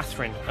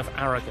 Catherine of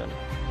Aragon.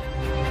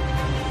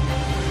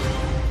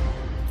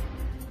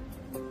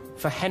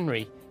 For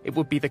Henry, it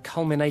would be the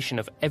culmination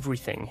of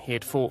everything he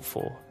had fought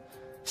for,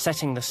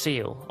 setting the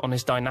seal on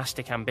his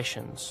dynastic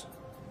ambitions.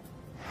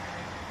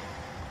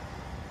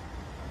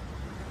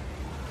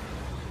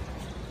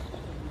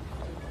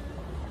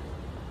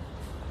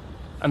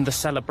 And the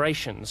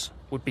celebrations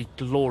would be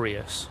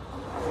glorious.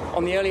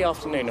 On the early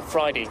afternoon of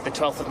Friday, the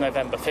 12th of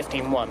November,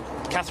 1501,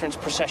 Catherine's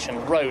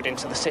procession rode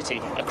into the city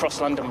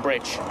across London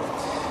Bridge.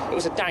 It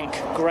was a dank,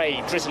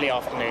 grey, drizzly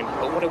afternoon,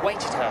 but what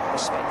awaited her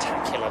was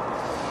spectacular.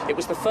 It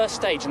was the first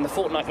stage in the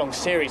fortnight-long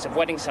series of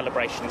wedding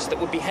celebrations that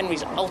would be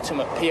Henry's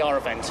ultimate PR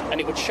event, and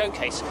it would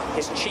showcase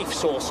his chief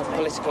source of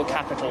political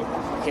capital,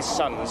 his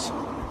sons.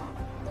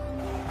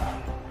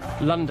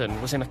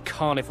 London was in a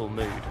carnival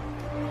mood.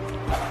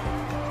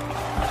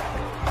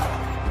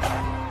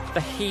 The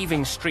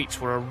heaving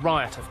streets were a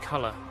riot of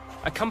colour.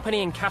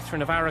 Accompanying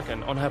Catherine of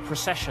Aragon on her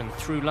procession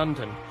through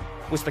London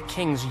was the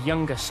king's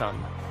younger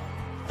son.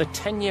 The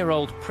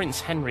 10-year-old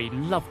Prince Henry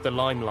loved the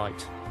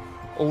limelight.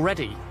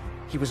 Already,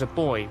 he was a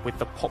boy with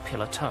the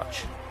popular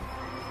touch.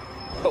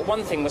 But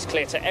one thing was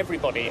clear to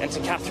everybody, and to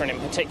Catherine in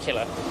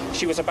particular.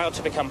 She was about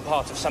to become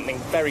part of something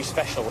very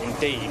special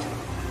indeed.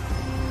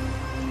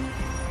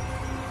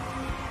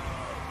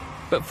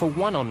 But for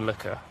one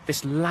onlooker,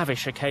 this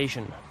lavish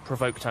occasion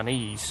provoked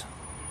unease.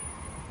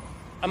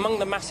 Among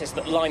the masses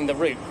that lined the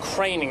route,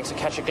 craning to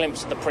catch a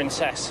glimpse of the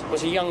princess,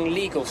 was a young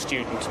legal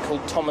student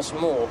called Thomas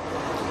More.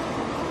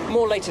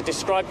 More later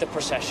described the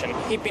procession.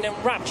 He'd been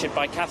enraptured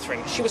by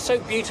Catherine. She was so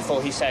beautiful,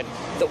 he said,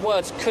 that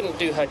words couldn't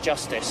do her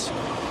justice.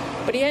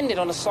 But he ended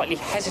on a slightly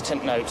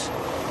hesitant note.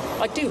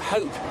 I do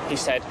hope, he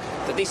said,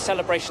 that these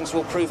celebrations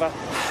will prove a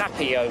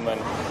happy omen.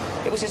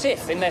 It was as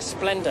if, in their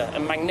splendour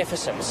and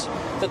magnificence,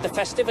 that the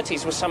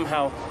festivities were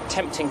somehow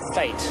tempting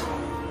fate.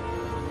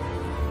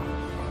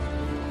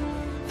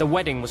 The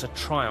wedding was a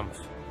triumph.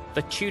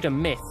 The Tudor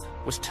myth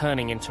was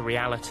turning into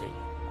reality.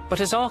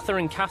 But as Arthur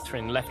and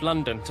Catherine left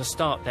London to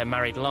start their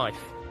married life,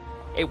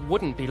 it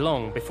wouldn't be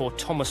long before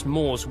Thomas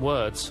More's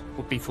words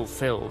would be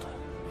fulfilled.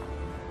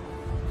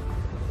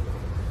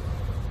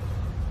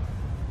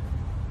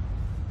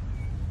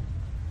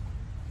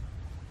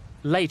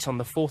 Late on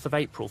the 4th of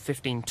April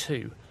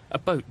 1502, a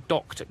boat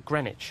docked at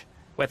Greenwich,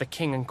 where the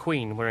King and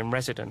Queen were in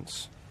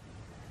residence.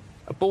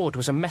 Aboard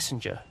was a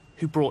messenger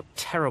who brought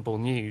terrible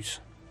news.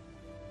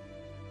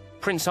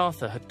 Prince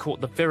Arthur had caught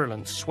the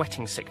virulent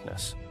sweating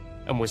sickness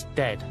and was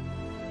dead.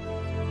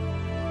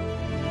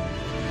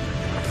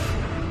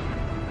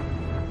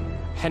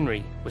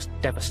 Henry was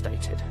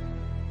devastated.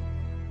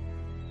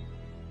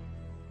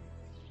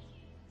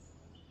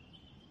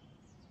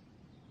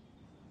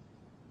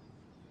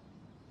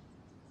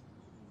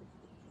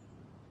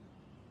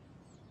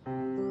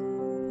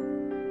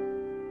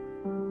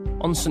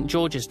 On St.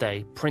 George's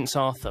Day, Prince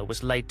Arthur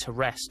was laid to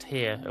rest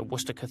here at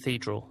Worcester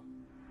Cathedral,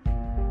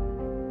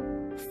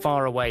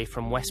 far away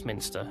from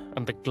Westminster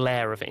and the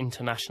glare of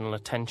international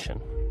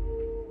attention.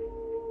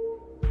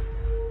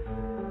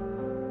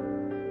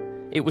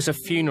 It was a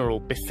funeral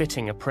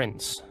befitting a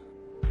prince,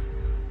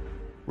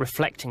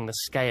 reflecting the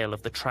scale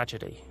of the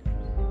tragedy.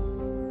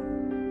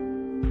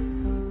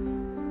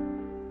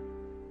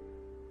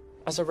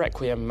 As a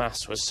requiem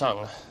mass was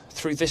sung,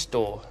 through this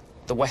door,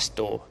 the west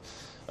door,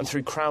 and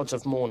through crowds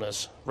of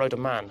mourners rode a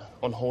man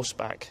on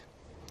horseback.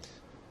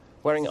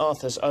 Wearing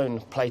Arthur's own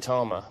plate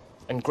armour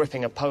and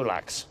gripping a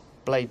poleaxe,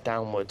 blade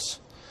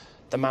downwards,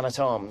 the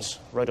man-at-arms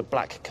rode a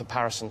black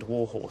caparisoned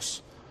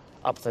warhorse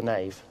up the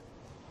nave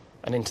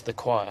and into the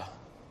choir.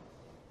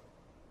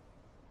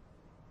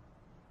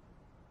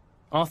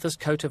 Arthur's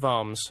coat of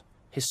arms,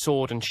 his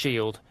sword and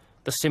shield,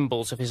 the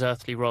symbols of his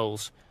earthly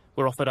roles,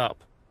 were offered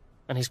up,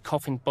 and his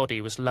coffined body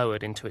was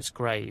lowered into its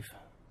grave.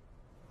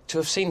 To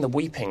have seen the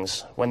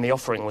weepings when the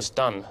offering was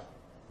done,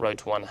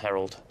 wrote one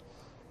herald,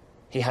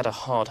 he had a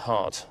hard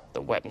heart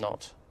that wept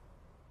not.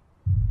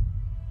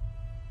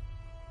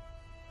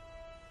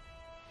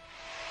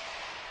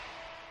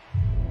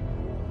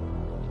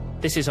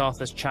 This is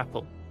Arthur's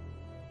chapel,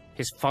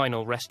 his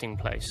final resting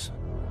place.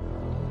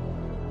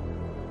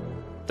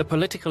 The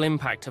political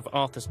impact of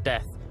Arthur's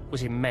death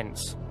was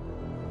immense.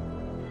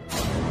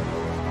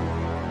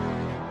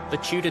 The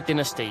Tudor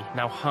dynasty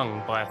now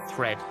hung by a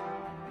thread.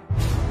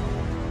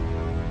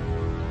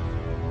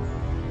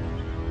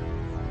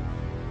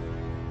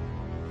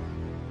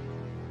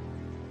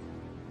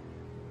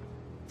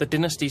 The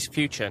dynasty's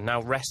future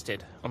now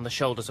rested on the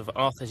shoulders of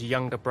Arthur's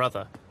younger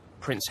brother,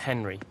 Prince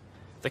Henry,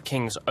 the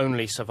king's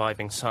only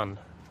surviving son.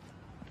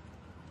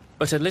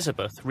 But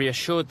Elizabeth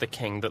reassured the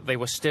king that they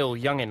were still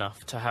young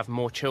enough to have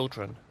more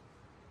children.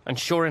 And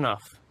sure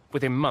enough,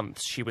 within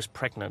months she was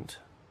pregnant.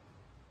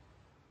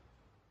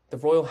 The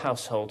royal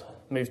household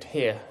moved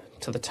here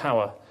to the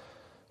Tower,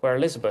 where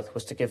Elizabeth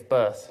was to give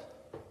birth.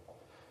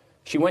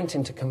 She went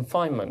into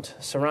confinement,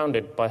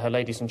 surrounded by her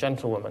ladies and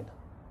gentlewomen.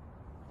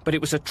 But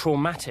it was a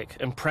traumatic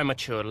and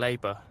premature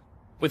labour.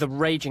 With a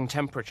raging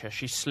temperature,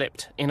 she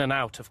slipped in and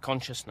out of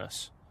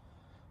consciousness.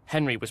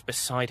 Henry was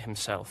beside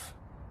himself.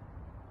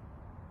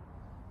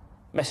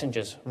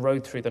 Messengers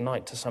rode through the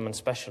night to summon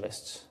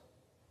specialists,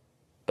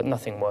 but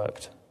nothing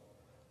worked.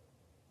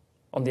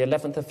 On the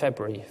 11th of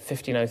February,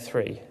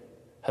 1503,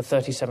 her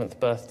 37th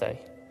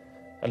birthday,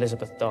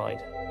 Elizabeth died.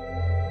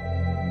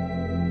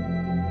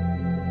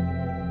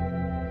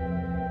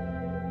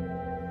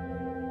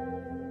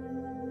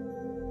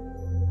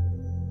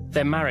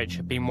 Their marriage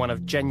had been one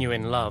of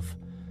genuine love,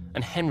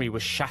 and Henry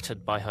was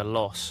shattered by her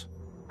loss.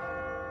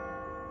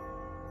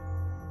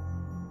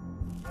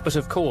 But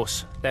of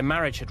course, their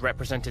marriage had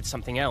represented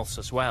something else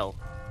as well.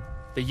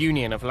 The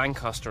union of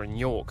Lancaster and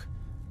York,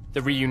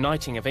 the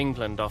reuniting of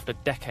England after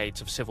decades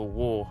of civil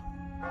war.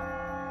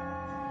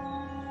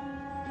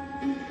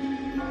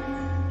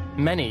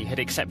 Many had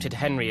accepted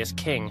Henry as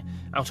king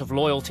out of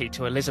loyalty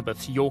to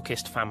Elizabeth's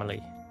Yorkist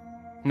family.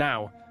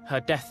 Now,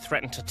 her death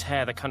threatened to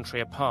tear the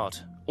country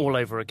apart all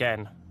over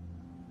again.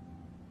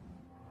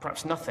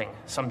 Perhaps nothing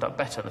summed up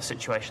better the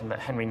situation that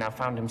Henry now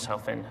found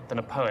himself in than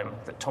a poem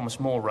that Thomas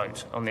More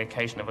wrote on the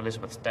occasion of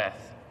Elizabeth's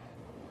death.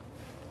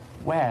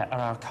 Where are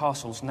our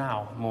castles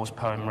now, More's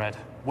poem read?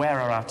 Where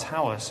are our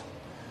towers?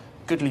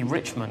 Goodly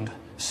Richmond,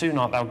 soon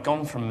art thou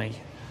gone from me.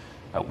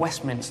 At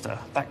Westminster,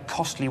 that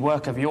costly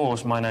work of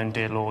yours, mine own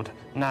dear lord,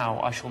 now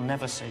I shall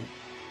never see.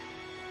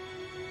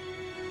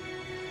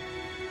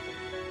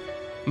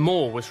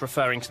 More was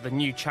referring to the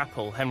new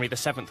chapel Henry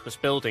VII was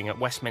building at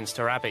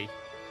Westminster Abbey.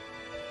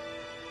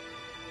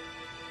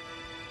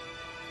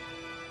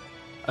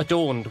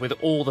 Adorned with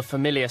all the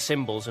familiar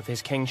symbols of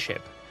his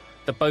kingship,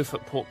 the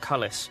Beaufort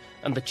portcullis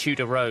and the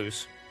Tudor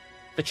rose,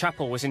 the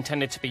chapel was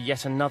intended to be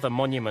yet another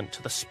monument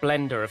to the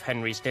splendour of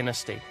Henry's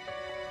dynasty.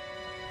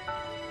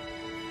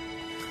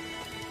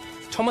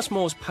 Thomas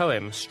More's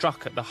poem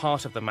struck at the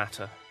heart of the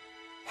matter.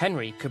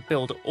 Henry could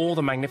build all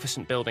the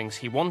magnificent buildings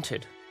he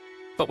wanted,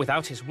 but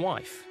without his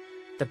wife,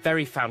 the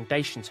very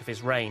foundations of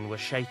his reign were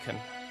shaken.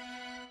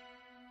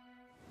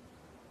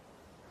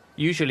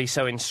 Usually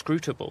so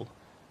inscrutable,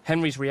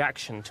 Henry's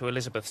reaction to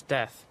Elizabeth's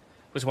death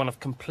was one of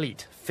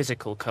complete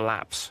physical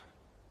collapse.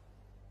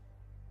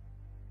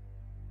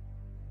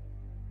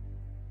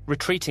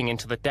 Retreating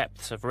into the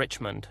depths of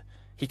Richmond,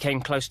 he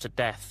came close to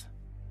death.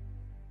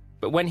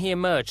 But when he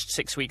emerged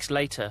 6 weeks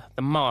later,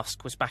 the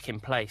mask was back in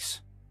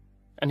place,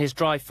 and his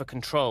drive for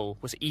control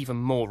was even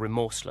more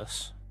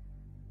remorseless.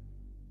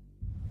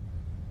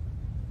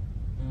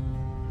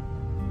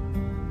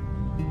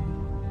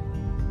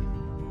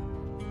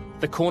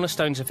 The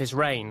cornerstones of his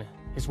reign,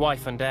 his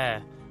wife and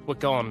heir, were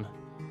gone,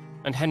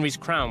 and Henry's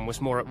crown was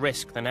more at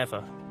risk than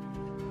ever.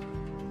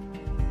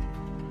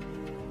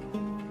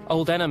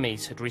 Old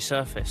enemies had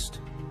resurfaced.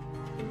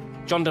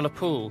 John de la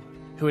Pole,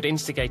 who had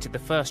instigated the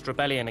first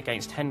rebellion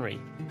against Henry,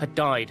 had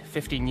died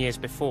 15 years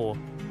before.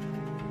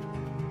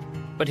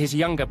 But his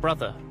younger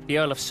brother, the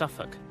Earl of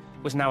Suffolk,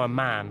 was now a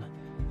man,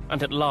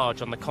 and at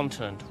large on the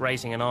continent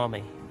raising an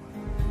army.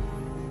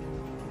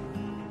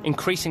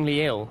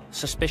 Increasingly ill,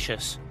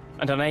 suspicious,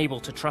 and unable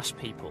to trust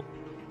people,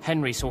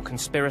 Henry saw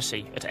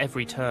conspiracy at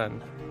every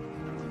turn.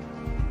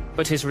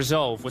 But his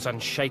resolve was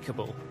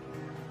unshakable.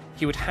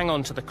 He would hang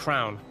on to the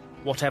crown,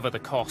 whatever the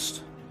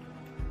cost.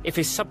 If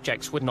his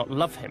subjects would not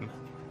love him,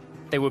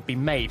 they would be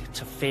made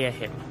to fear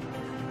him.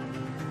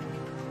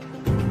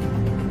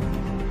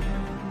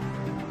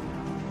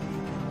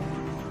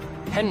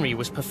 Henry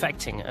was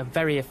perfecting a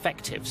very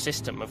effective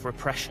system of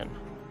repression.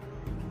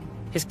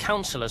 His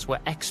councillors were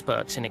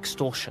experts in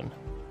extortion.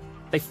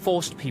 They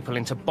forced people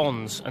into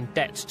bonds and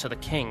debts to the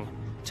king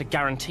to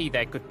guarantee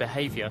their good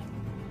behaviour,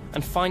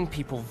 and fined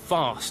people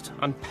vast,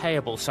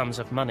 unpayable sums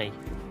of money.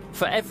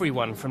 For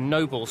everyone from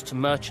nobles to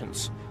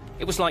merchants,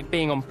 it was like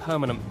being on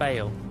permanent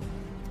bail.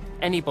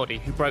 Anybody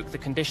who broke the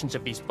conditions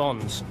of these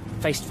bonds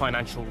faced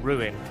financial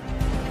ruin.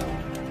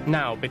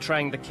 Now,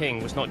 betraying the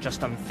king was not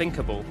just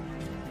unthinkable,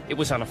 it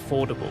was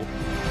unaffordable.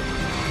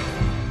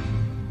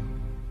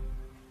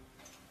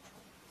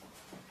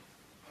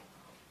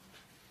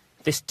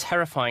 This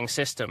terrifying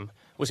system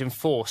was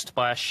enforced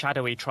by a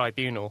shadowy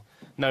tribunal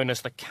known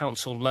as the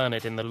Council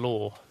Learned in the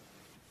Law.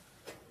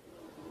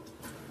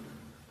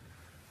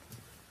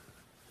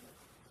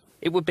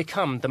 It would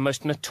become the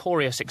most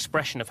notorious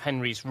expression of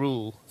Henry's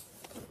rule.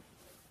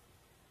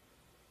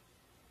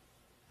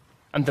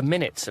 And the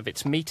minutes of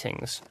its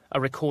meetings are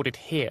recorded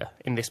here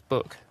in this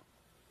book.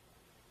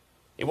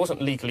 It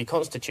wasn't legally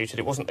constituted,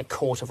 it wasn't a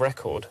court of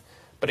record,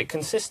 but it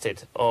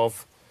consisted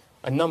of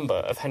a number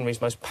of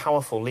Henry's most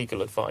powerful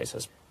legal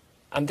advisers.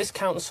 And this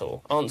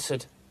council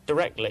answered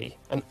directly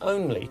and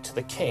only to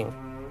the king.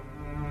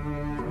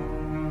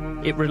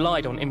 It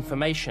relied on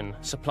information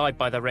supplied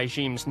by the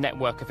regime's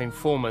network of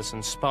informers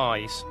and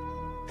spies,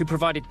 who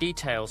provided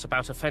details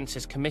about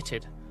offences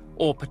committed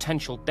or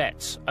potential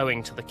debts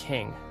owing to the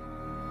king.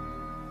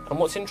 And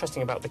what's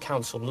interesting about the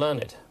Council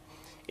Learned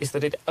is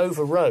that it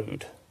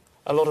overrode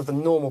a lot of the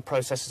normal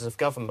processes of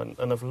government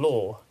and of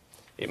law.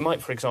 It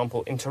might, for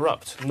example,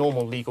 interrupt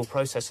normal legal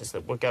processes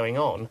that were going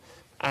on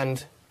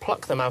and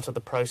pluck them out of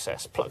the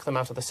process, pluck them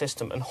out of the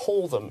system and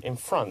haul them in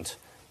front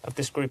of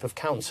this group of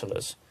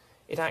councillors.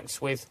 It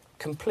acts with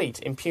complete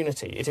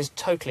impunity. It is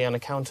totally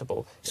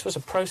unaccountable. This was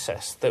a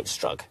process that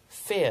struck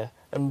fear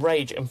and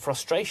rage and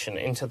frustration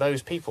into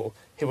those people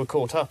who were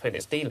caught up in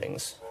its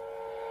dealings.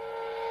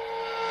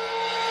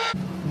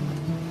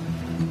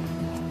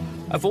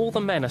 Of all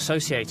the men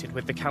associated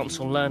with the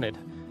Council Learned,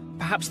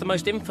 perhaps the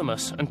most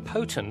infamous and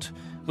potent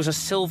was a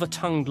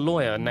silver-tongued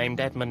lawyer named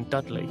Edmund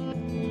Dudley.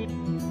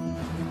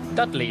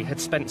 Dudley had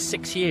spent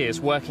 6 years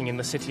working in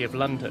the City of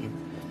London,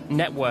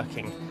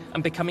 networking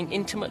and becoming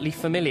intimately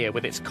familiar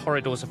with its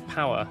corridors of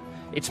power,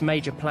 its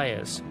major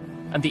players,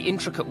 and the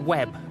intricate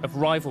web of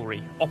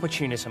rivalry,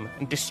 opportunism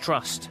and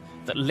distrust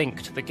that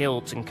linked the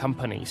guilds and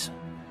companies.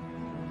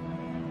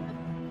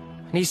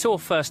 And he saw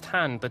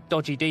firsthand the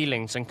dodgy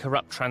dealings and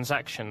corrupt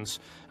transactions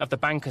of the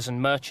bankers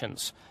and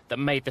merchants that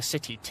made the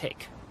city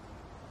tick.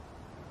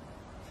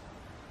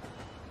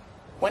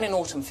 When in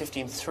autumn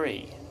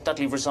 1503,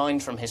 Dudley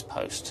resigned from his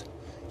post,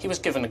 he was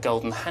given a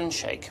golden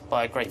handshake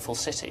by a grateful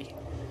city.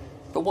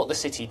 But what the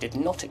city did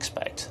not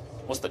expect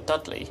was that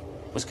Dudley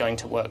was going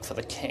to work for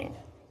the king.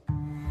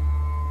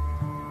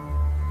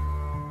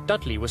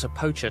 Dudley was a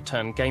poacher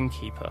turned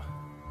gamekeeper.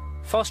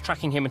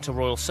 Fast-tracking him into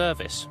royal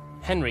service,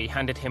 Henry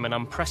handed him an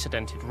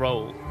unprecedented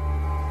role.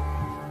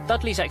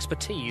 Dudley's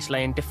expertise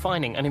lay in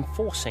defining and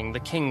enforcing the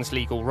king's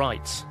legal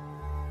rights.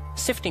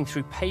 Sifting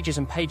through pages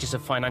and pages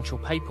of financial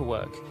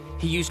paperwork,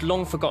 he used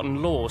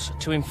long-forgotten laws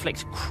to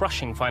inflict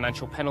crushing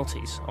financial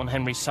penalties on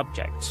Henry's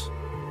subjects.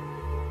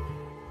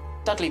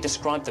 Dudley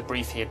described the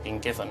brief he had been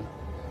given.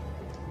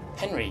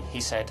 Henry,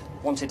 he said,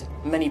 wanted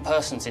many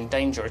persons in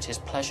danger at his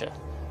pleasure,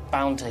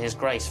 bound to his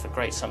grace for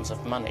great sums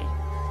of money.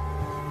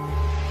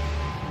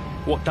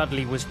 What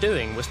Dudley was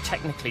doing was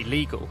technically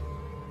legal,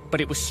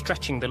 but it was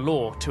stretching the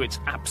law to its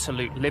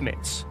absolute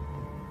limits.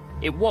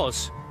 It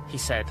was, he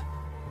said,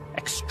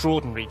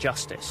 extraordinary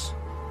justice.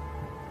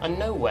 And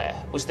nowhere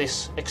was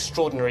this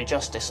extraordinary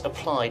justice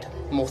applied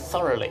more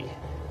thoroughly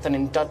than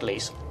in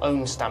Dudley's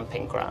own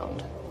stamping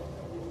ground,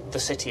 the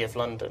City of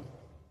London.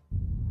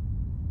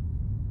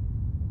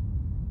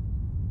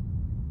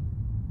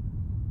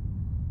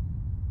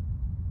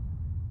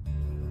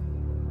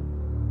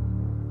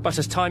 But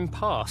as time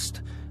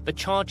passed, the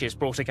charges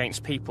brought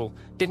against people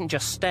didn't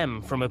just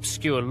stem from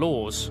obscure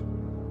laws.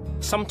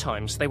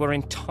 Sometimes they were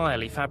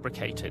entirely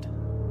fabricated.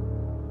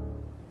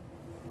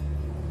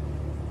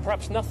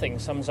 Perhaps nothing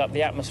sums up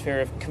the atmosphere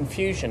of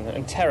confusion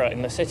and terror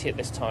in the city at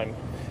this time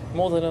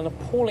more than an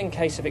appalling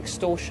case of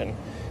extortion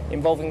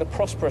involving the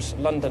prosperous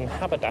London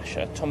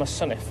haberdasher Thomas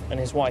Suniff and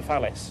his wife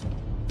Alice.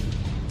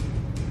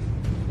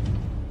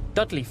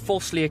 Dudley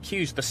falsely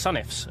accused the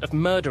Suniffs of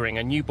murdering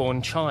a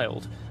newborn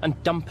child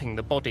and dumping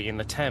the body in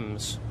the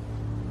Thames.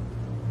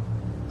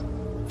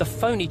 The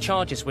phony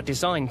charges were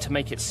designed to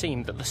make it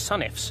seem that the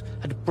Suniffs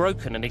had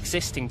broken an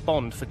existing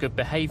bond for good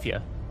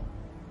behaviour.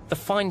 The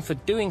fine for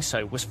doing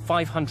so was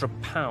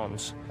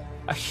 £500,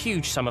 a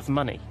huge sum of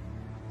money.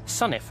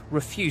 Suniff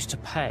refused to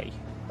pay.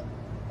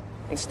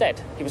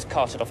 Instead, he was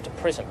carted off to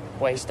prison,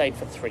 where he stayed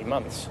for 3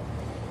 months.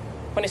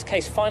 When his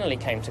case finally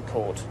came to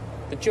court,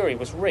 the jury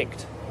was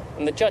rigged,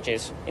 and the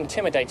judges,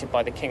 intimidated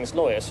by the king's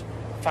lawyers,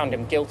 found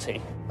him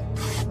guilty,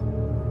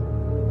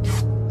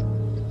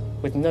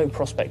 with no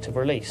prospect of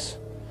release.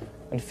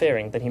 And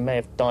fearing that he may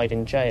have died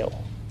in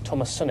jail,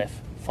 Thomas Suniff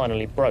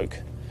finally broke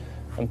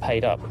and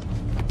paid up.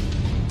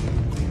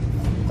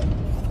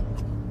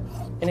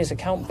 In his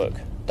account book,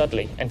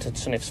 Dudley entered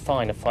Suniff's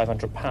fine of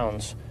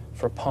 £500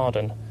 for a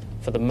pardon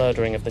for the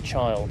murdering of the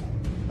child.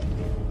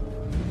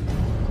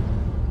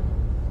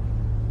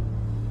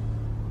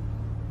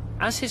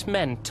 As his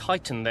men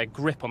tightened their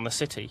grip on the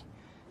city,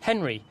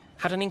 Henry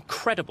had an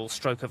incredible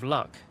stroke of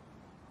luck.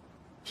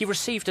 He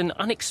received an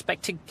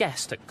unexpected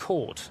guest at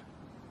court.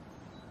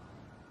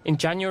 In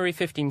January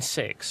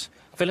 1506,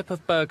 Philip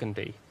of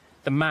Burgundy,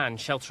 the man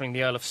sheltering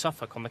the Earl of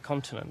Suffolk on the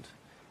continent,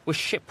 was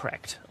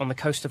shipwrecked on the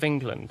coast of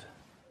England.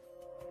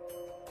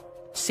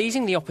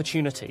 Seizing the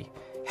opportunity,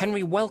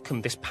 Henry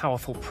welcomed this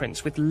powerful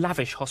prince with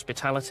lavish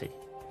hospitality,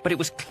 but it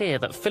was clear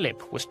that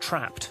Philip was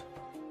trapped.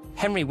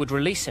 Henry would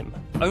release him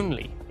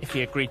only if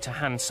he agreed to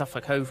hand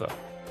Suffolk over.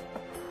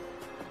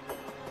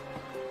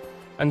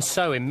 And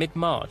so in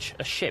mid-March,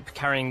 a ship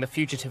carrying the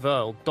fugitive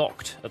Earl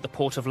docked at the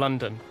port of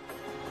London.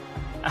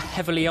 A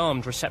heavily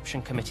armed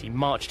reception committee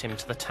marched him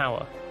to the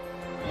Tower.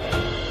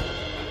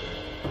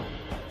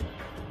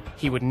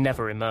 He would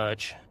never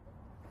emerge.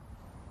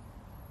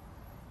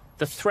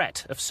 The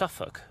threat of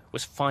Suffolk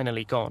was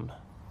finally gone.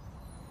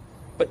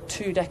 But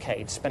 2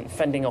 decades spent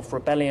fending off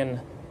rebellion,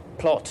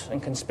 plot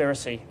and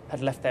conspiracy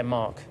had left their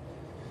mark.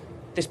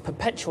 This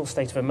perpetual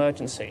state of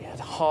emergency had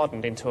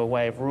hardened into a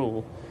way of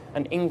rule,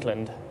 and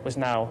England was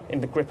now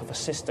in the grip of a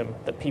system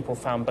that people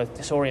found both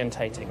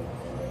disorientating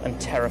and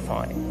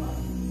terrifying.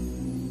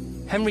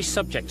 Henry's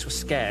subjects were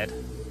scared,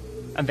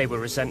 and they were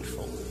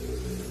resentful.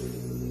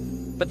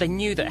 But they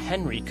knew that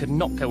Henry could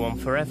not go on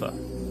forever.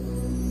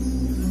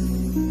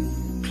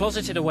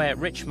 Closeted away at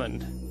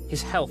Richmond,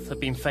 his health had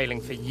been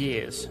failing for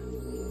years.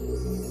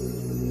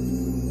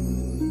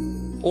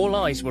 All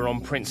eyes were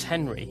on Prince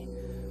Henry,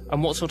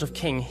 and what sort of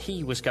king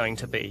he was going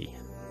to be.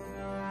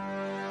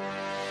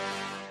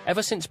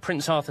 Ever since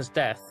Prince Arthur's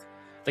death,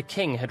 the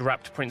king had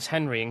wrapped Prince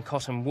Henry in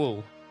cotton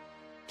wool,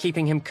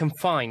 keeping him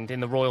confined in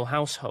the royal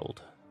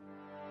household.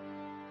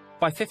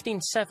 By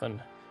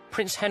 1507,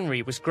 Prince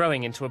Henry was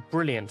growing into a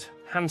brilliant,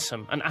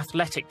 handsome and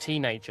athletic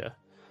teenager,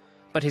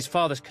 but his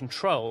father's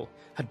control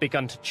had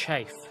begun to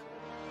chafe.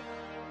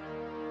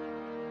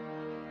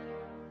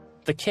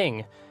 The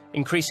king,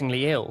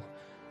 increasingly ill,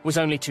 was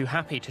only too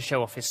happy to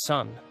show off his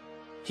son.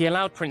 He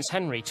allowed Prince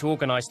Henry to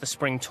organise the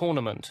spring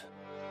tournament.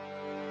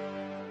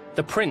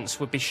 The prince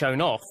would be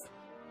shown off,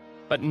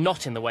 but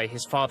not in the way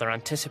his father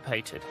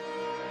anticipated.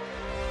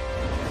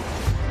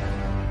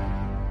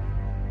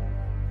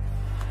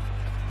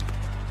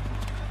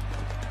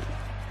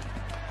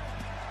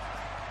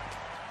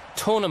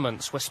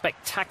 Tournaments were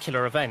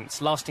spectacular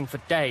events lasting for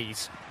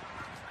days,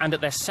 and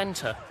at their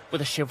centre were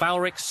the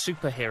chivalric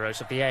superheroes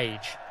of the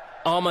age,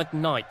 armoured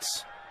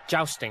knights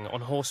jousting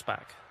on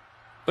horseback.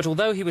 But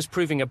although he was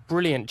proving a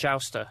brilliant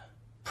jouster,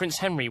 Prince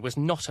Henry was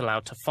not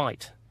allowed to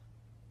fight.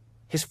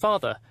 His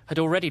father had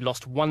already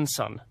lost one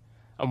son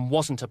and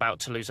wasn't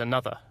about to lose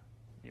another.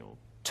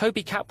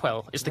 Toby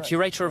Capwell is the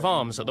curator of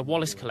arms at the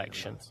Wallace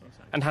Collection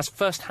and has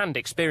first-hand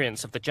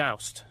experience of the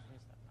joust.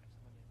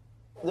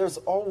 There's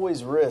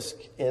always risk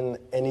in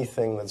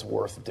anything that's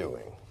worth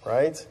doing,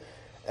 right?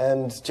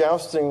 And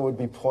jousting would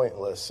be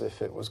pointless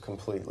if it was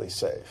completely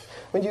safe.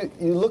 I mean,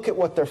 you look at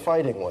what they're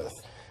fighting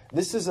with.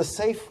 This is a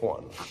safe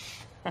one.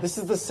 This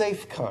is the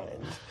safe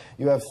kind.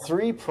 You have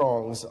 3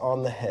 prongs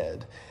on the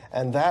head,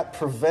 and that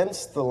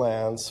prevents the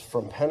lance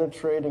from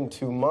penetrating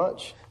too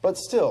much. But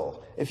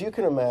still, if you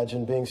can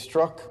imagine being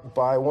struck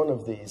by one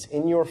of these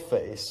in your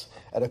face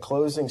at a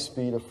closing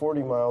speed of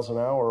 40 miles an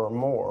hour or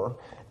more,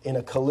 in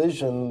a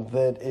collision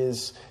that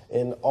is,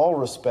 in all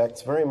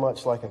respects, very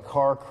much like a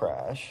car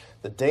crash,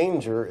 the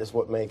danger is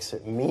what makes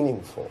it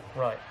meaningful.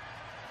 Right.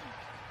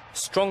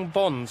 Strong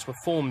bonds were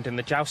formed in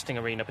the jousting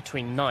arena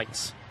between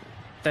knights,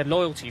 their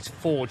loyalties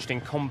forged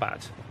in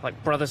combat,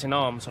 like brothers in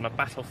arms on a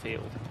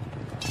battlefield.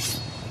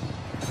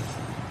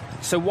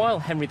 So while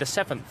Henry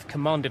VII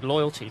commanded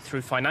loyalty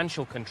through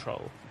financial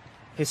control,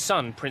 his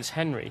son, Prince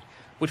Henry,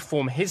 would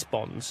form his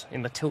bonds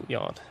in the tilt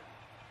yard.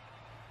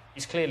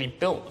 He's clearly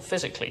built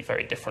physically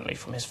very differently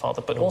from his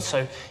father, but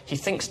also he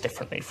thinks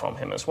differently from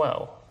him as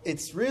well.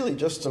 It's really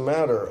just a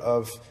matter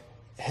of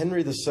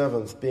Henry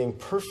VII being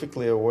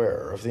perfectly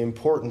aware of the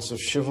importance of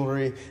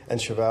chivalry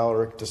and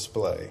chivalric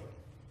display.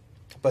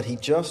 But he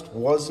just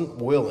wasn't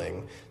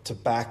willing to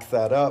back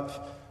that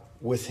up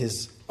with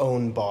his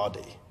own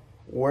body,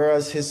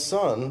 whereas his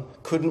son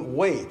couldn't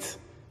wait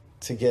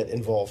to get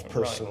involved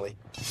personally.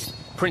 Right.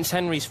 Prince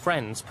Henry's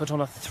friends put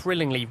on a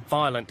thrillingly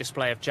violent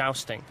display of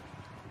jousting,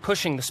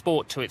 pushing the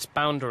sport to its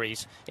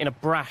boundaries in a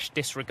brash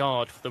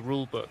disregard for the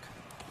rulebook.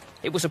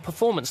 It was a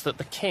performance that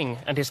the king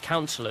and his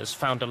councillors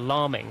found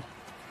alarming.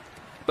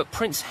 But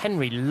Prince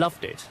Henry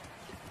loved it.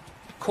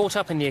 Caught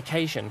up in the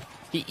occasion,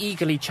 he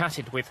eagerly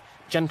chatted with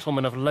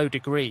gentlemen of low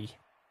degree,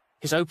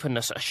 his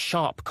openness a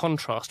sharp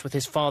contrast with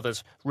his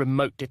father's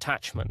remote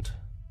detachment.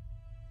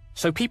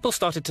 So people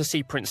started to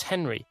see Prince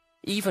Henry,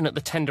 even at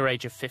the tender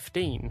age of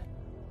 15,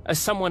 as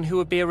someone who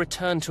would be a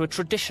return to a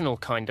traditional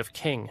kind of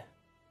king.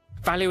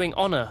 Valuing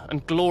honour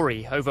and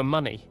glory over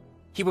money,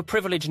 he would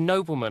privilege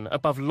noblemen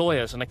above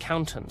lawyers and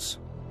accountants.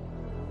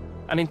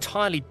 An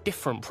entirely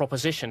different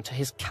proposition to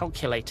his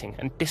calculating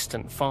and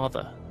distant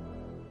father.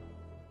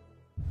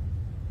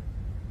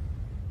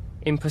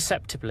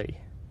 Imperceptibly,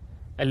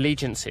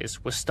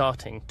 allegiances were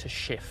starting to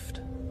shift.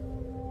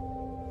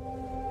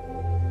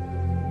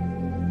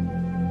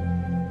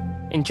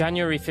 In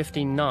January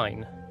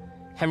 1509,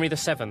 Henry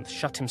VII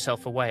shut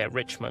himself away at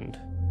Richmond.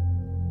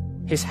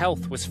 His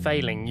health was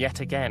failing yet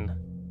again.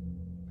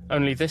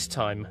 Only this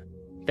time,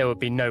 there would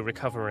be no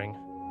recovering.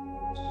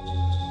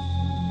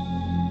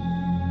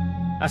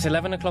 At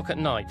 11 o'clock at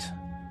night,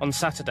 on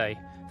Saturday,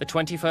 the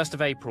 21st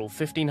of April,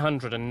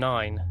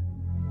 1509,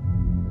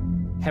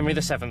 Henry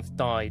VII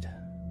died.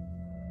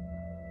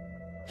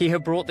 He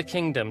had brought the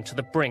kingdom to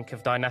the brink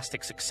of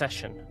dynastic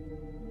succession.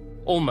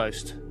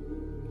 Almost,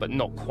 but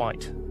not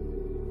quite.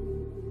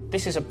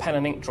 This is a pen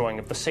and ink drawing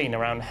of the scene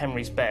around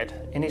Henry's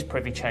bed in his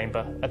privy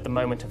chamber at the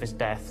moment of his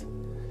death.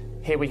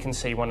 Here we can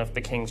see one of the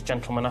king's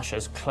gentleman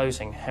ushers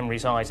closing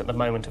Henry's eyes at the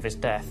moment of his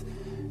death,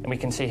 and we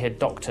can see here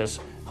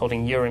doctors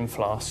holding urine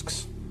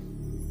flasks.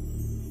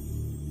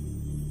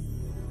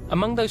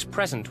 Among those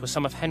present were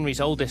some of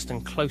Henry's oldest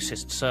and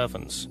closest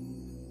servants.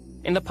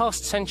 In the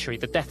past century,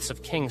 the deaths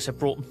of kings had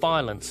brought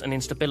violence and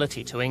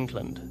instability to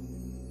England,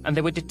 and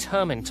they were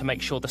determined to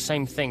make sure the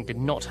same thing did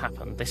not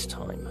happen this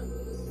time.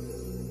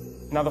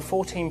 Now, the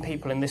 14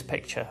 people in this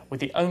picture were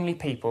the only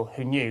people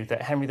who knew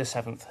that Henry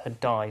VII had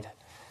died.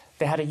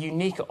 They had a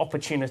unique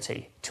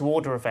opportunity to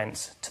order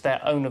events to their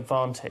own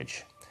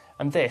advantage,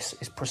 and this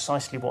is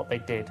precisely what they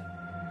did.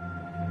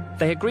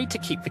 They agreed to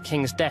keep the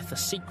king's death a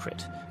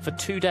secret for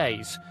 2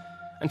 days,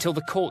 until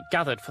the court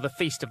gathered for the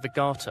Feast of the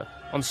Garter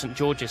on St.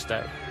 George's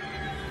Day.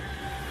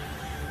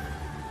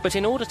 But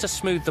in order to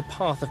smooth the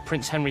path of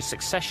Prince Henry's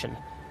succession,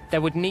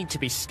 there would need to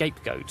be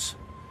scapegoats,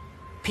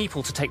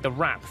 people to take the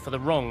rap for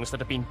the wrongs that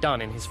had been done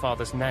in his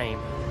father's name.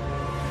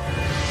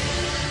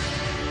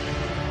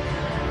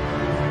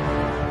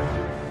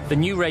 The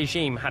new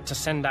regime had to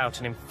send out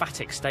an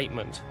emphatic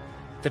statement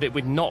that it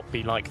would not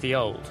be like the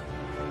old.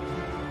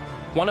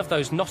 One of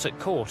those not at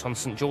court on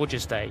St.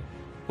 George's Day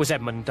was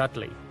Edmund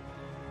Dudley.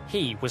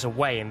 He was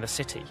away in the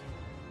city.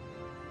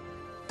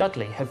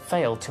 Dudley had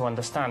failed to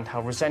understand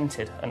how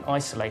resented and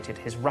isolated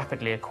his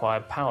rapidly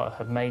acquired power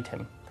had made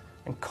him,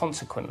 and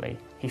consequently,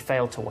 he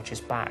failed to watch his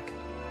back.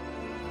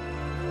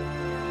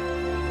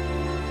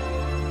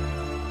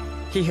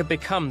 He had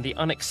become the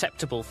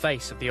unacceptable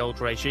face of the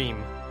old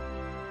regime.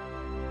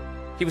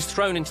 He was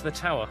thrown into the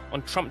Tower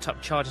on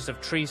trumped-up charges of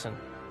treason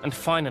and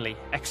finally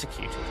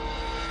executed.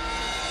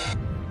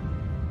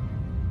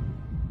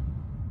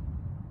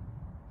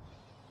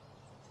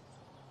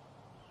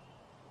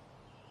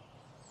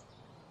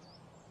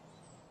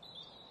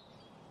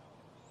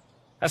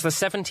 As the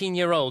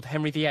 17-year-old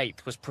Henry VIII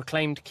was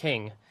proclaimed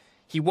king,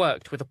 he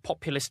worked with a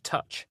populist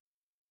touch,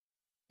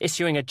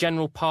 issuing a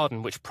general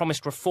pardon which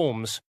promised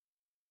reforms,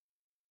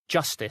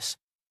 justice,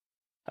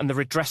 and the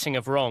redressing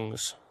of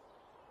wrongs.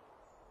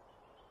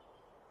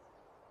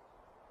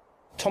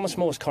 Thomas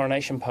More's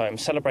coronation poem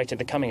celebrated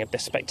the coming of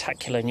this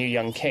spectacular new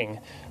young king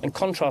and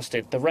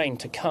contrasted the reign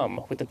to come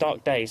with the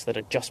dark days that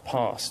had just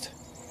passed.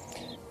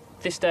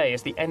 This day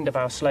is the end of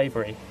our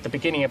slavery, the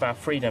beginning of our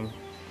freedom,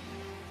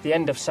 the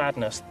end of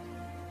sadness,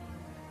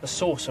 the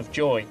source of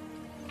joy.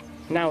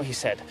 Now, he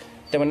said,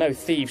 there were no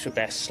thieves with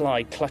their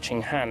sly,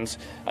 clutching hands,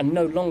 and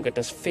no longer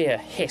does fear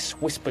hiss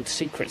whispered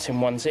secrets in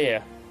one's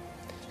ear.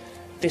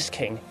 This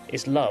king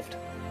is loved.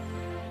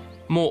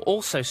 More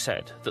also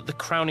said that the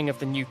crowning of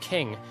the new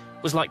king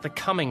was like the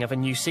coming of a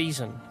new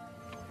season.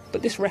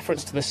 But this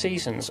reference to the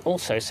seasons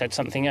also said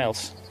something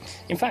else.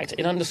 In fact,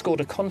 it underscored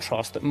a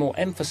contrast that More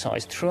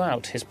emphasised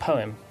throughout his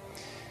poem.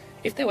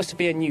 If there was to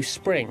be a new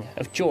spring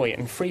of joy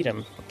and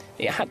freedom,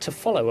 it had to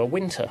follow a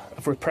winter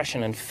of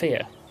repression and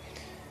fear.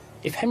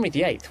 If Henry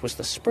VIII was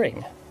the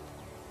spring,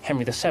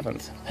 Henry VII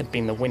had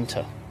been the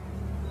winter.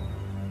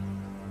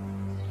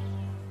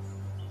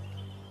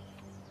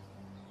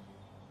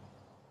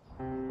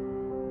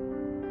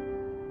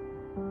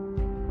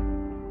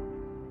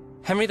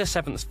 Henry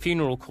VII's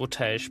funeral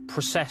cortege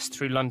processed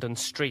through London's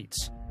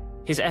streets,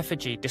 his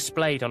effigy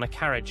displayed on a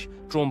carriage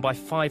drawn by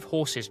 5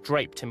 horses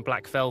draped in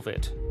black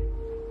velvet.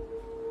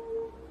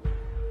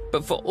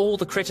 But for all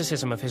the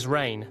criticism of his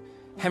reign,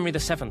 Henry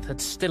VII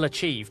had still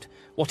achieved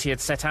what he had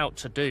set out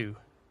to do.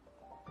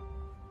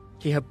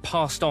 He had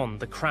passed on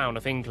the crown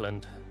of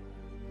England.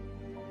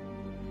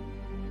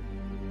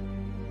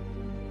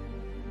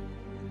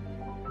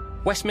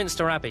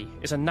 Westminster Abbey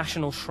is a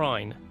national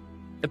shrine,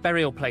 the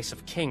burial place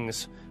of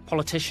kings,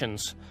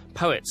 politicians,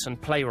 poets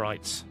and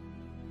playwrights.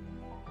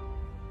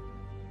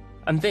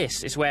 And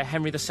this is where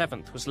Henry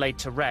VII was laid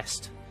to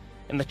rest,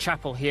 in the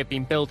chapel he had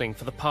been building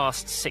for the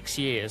past 6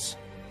 years.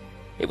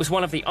 It was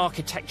one of the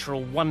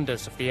architectural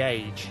wonders of the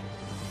age.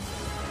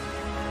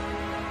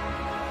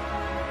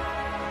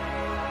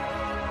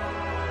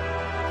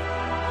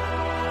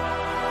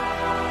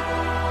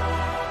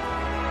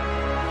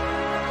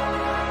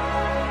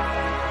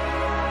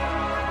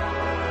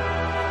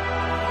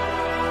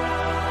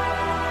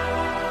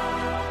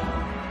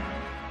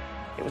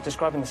 It was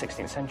described in the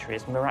 16th century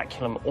as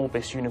Miraculum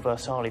Orbis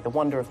Universale, the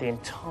wonder of the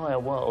entire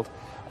world,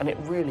 and it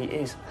really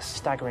is a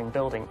staggering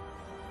building.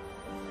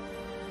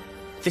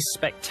 This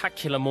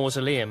spectacular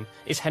mausoleum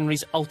is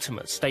Henry's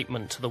ultimate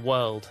statement to the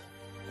world.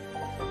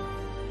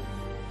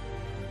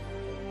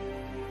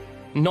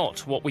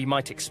 Not what we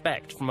might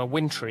expect from a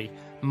wintry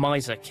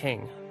miser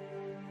king.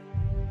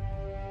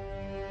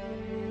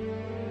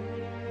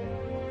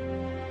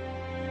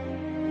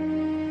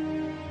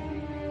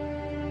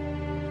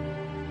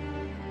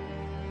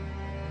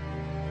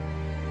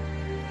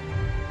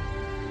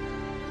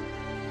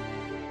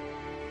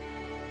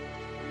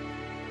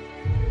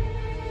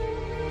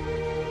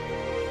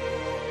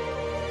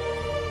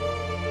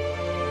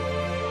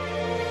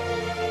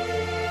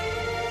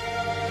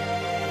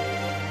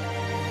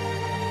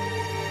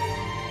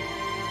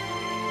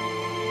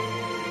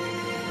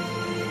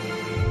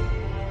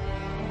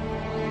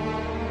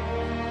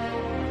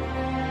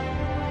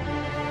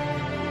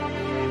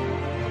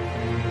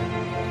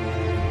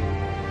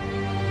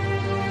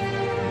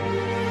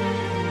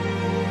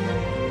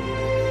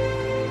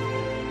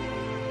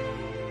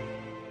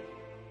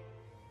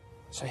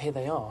 So here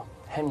they are,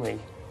 Henry,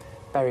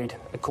 buried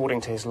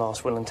according to his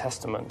last will and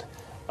testament,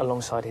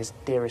 alongside his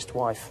dearest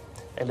wife,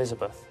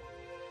 Elizabeth.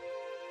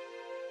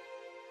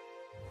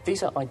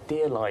 These are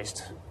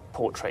idealised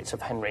portraits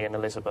of Henry and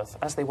Elizabeth,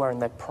 as they were in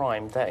their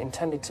prime. They're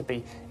intended to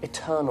be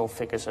eternal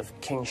figures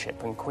of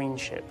kingship and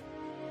queenship.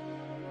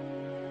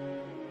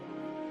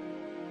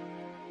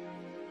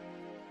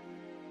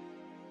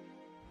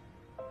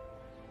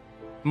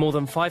 More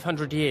than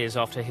 500 years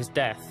after his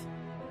death,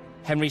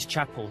 Henry's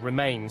chapel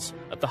remains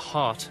at the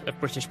heart of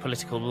British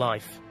political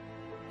life.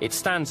 It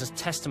stands as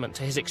testament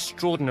to his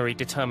extraordinary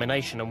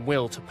determination and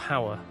will to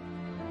power,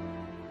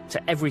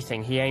 to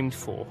everything he aimed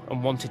for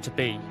and wanted to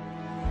be.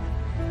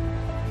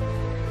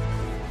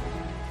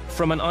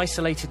 From an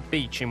isolated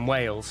beach in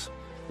Wales,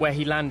 where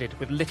he landed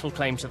with little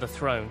claim to the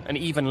throne and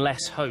even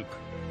less hope,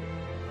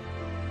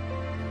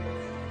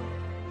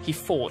 he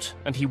fought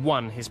and he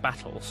won his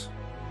battles.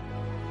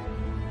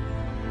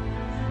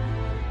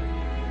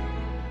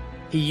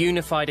 He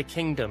unified a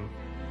kingdom.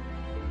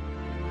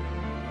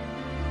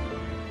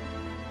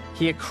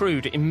 He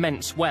accrued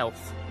immense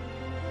wealth.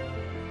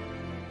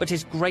 But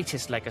his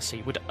greatest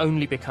legacy would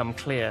only become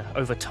clear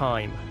over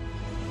time.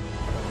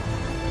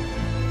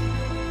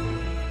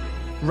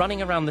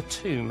 Running around the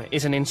tomb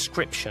is an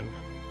inscription.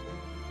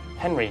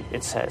 Henry,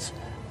 it says,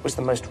 was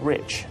the most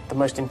rich, the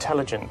most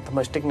intelligent, the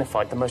most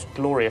dignified, the most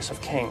glorious of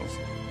kings.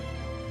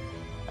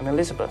 And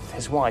Elizabeth,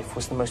 his wife,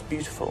 was the most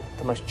beautiful,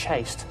 the most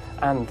chaste,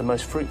 and the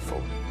most fruitful.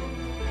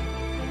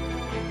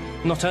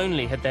 Not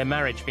only had their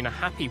marriage been a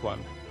happy one,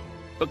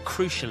 but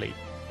crucially,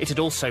 it had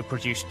also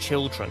produced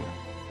children.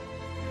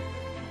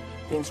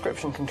 The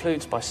inscription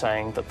concludes by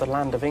saying that the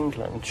land of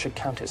England should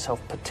count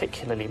itself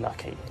particularly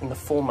lucky in the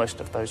foremost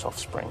of those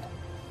offspring,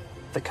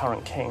 the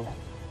current king,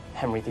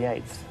 Henry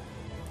VIII.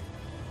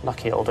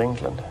 Lucky old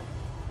England.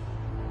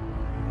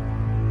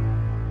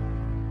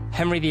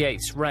 Henry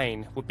VIII's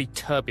reign would be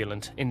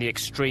turbulent in the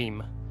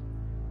extreme.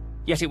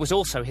 Yet it was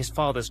also his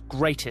father's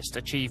greatest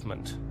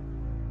achievement.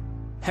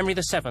 Henry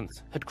VII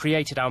had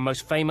created our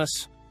most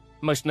famous,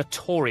 most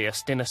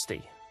notorious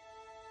dynasty,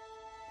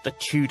 the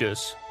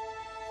Tudors.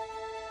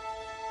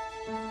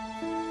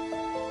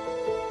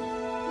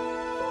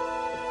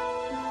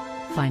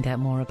 Find out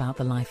more about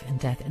the life and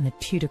death in the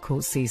Tudor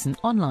court season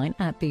online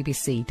at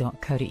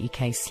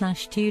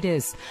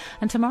bbc.co.uk/Tudors.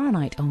 And tomorrow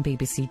night on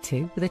BBC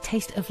Two, with a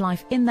taste of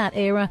life in that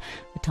era,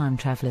 the Time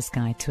Traveller's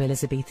Guide to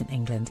Elizabethan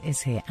England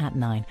is here at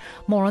 9.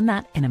 More on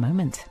that in a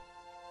moment.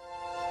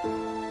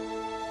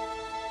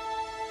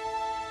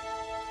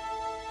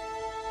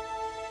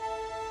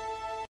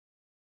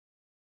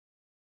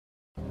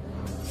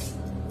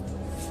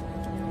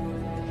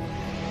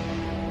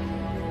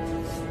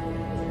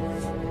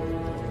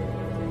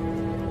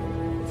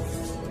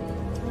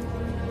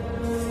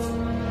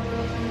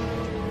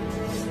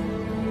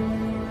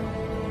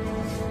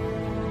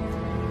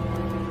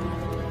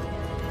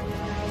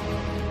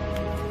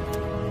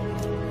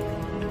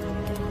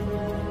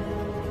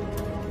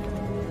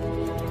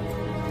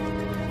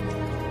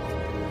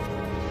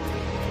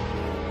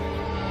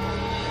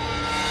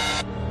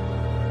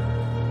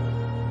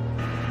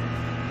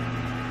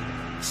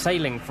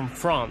 Sailing from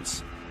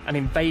France, an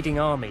invading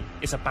army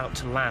is about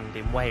to land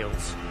in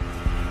Wales.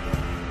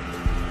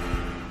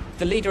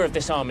 The leader of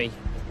this army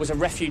was a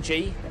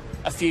refugee,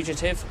 a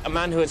fugitive, a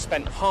man who had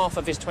spent half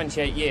of his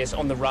 28 years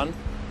on the run,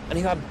 and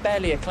who had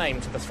barely a claim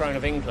to the throne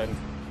of England.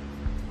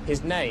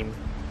 His name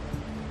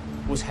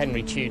was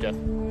Henry Tudor.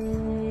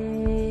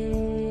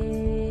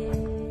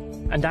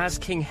 And as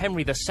King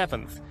Henry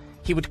VII,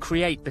 he would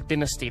create the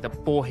dynasty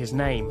that bore his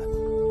name,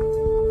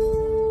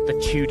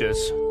 the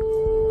Tudors.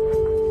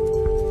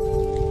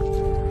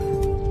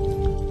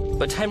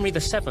 But Henry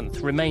VII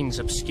remains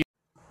obscure.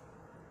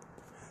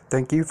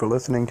 Thank you for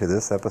listening to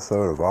this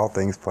episode of All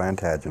Things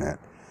Plantagenet.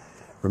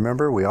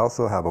 Remember, we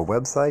also have a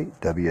website,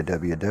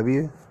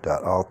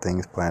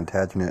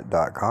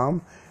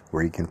 www.allthingsplantagenet.com,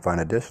 where you can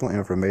find additional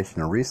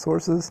information and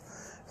resources,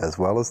 as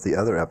well as the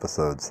other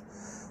episodes.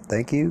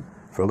 Thank you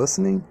for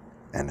listening,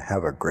 and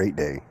have a great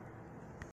day.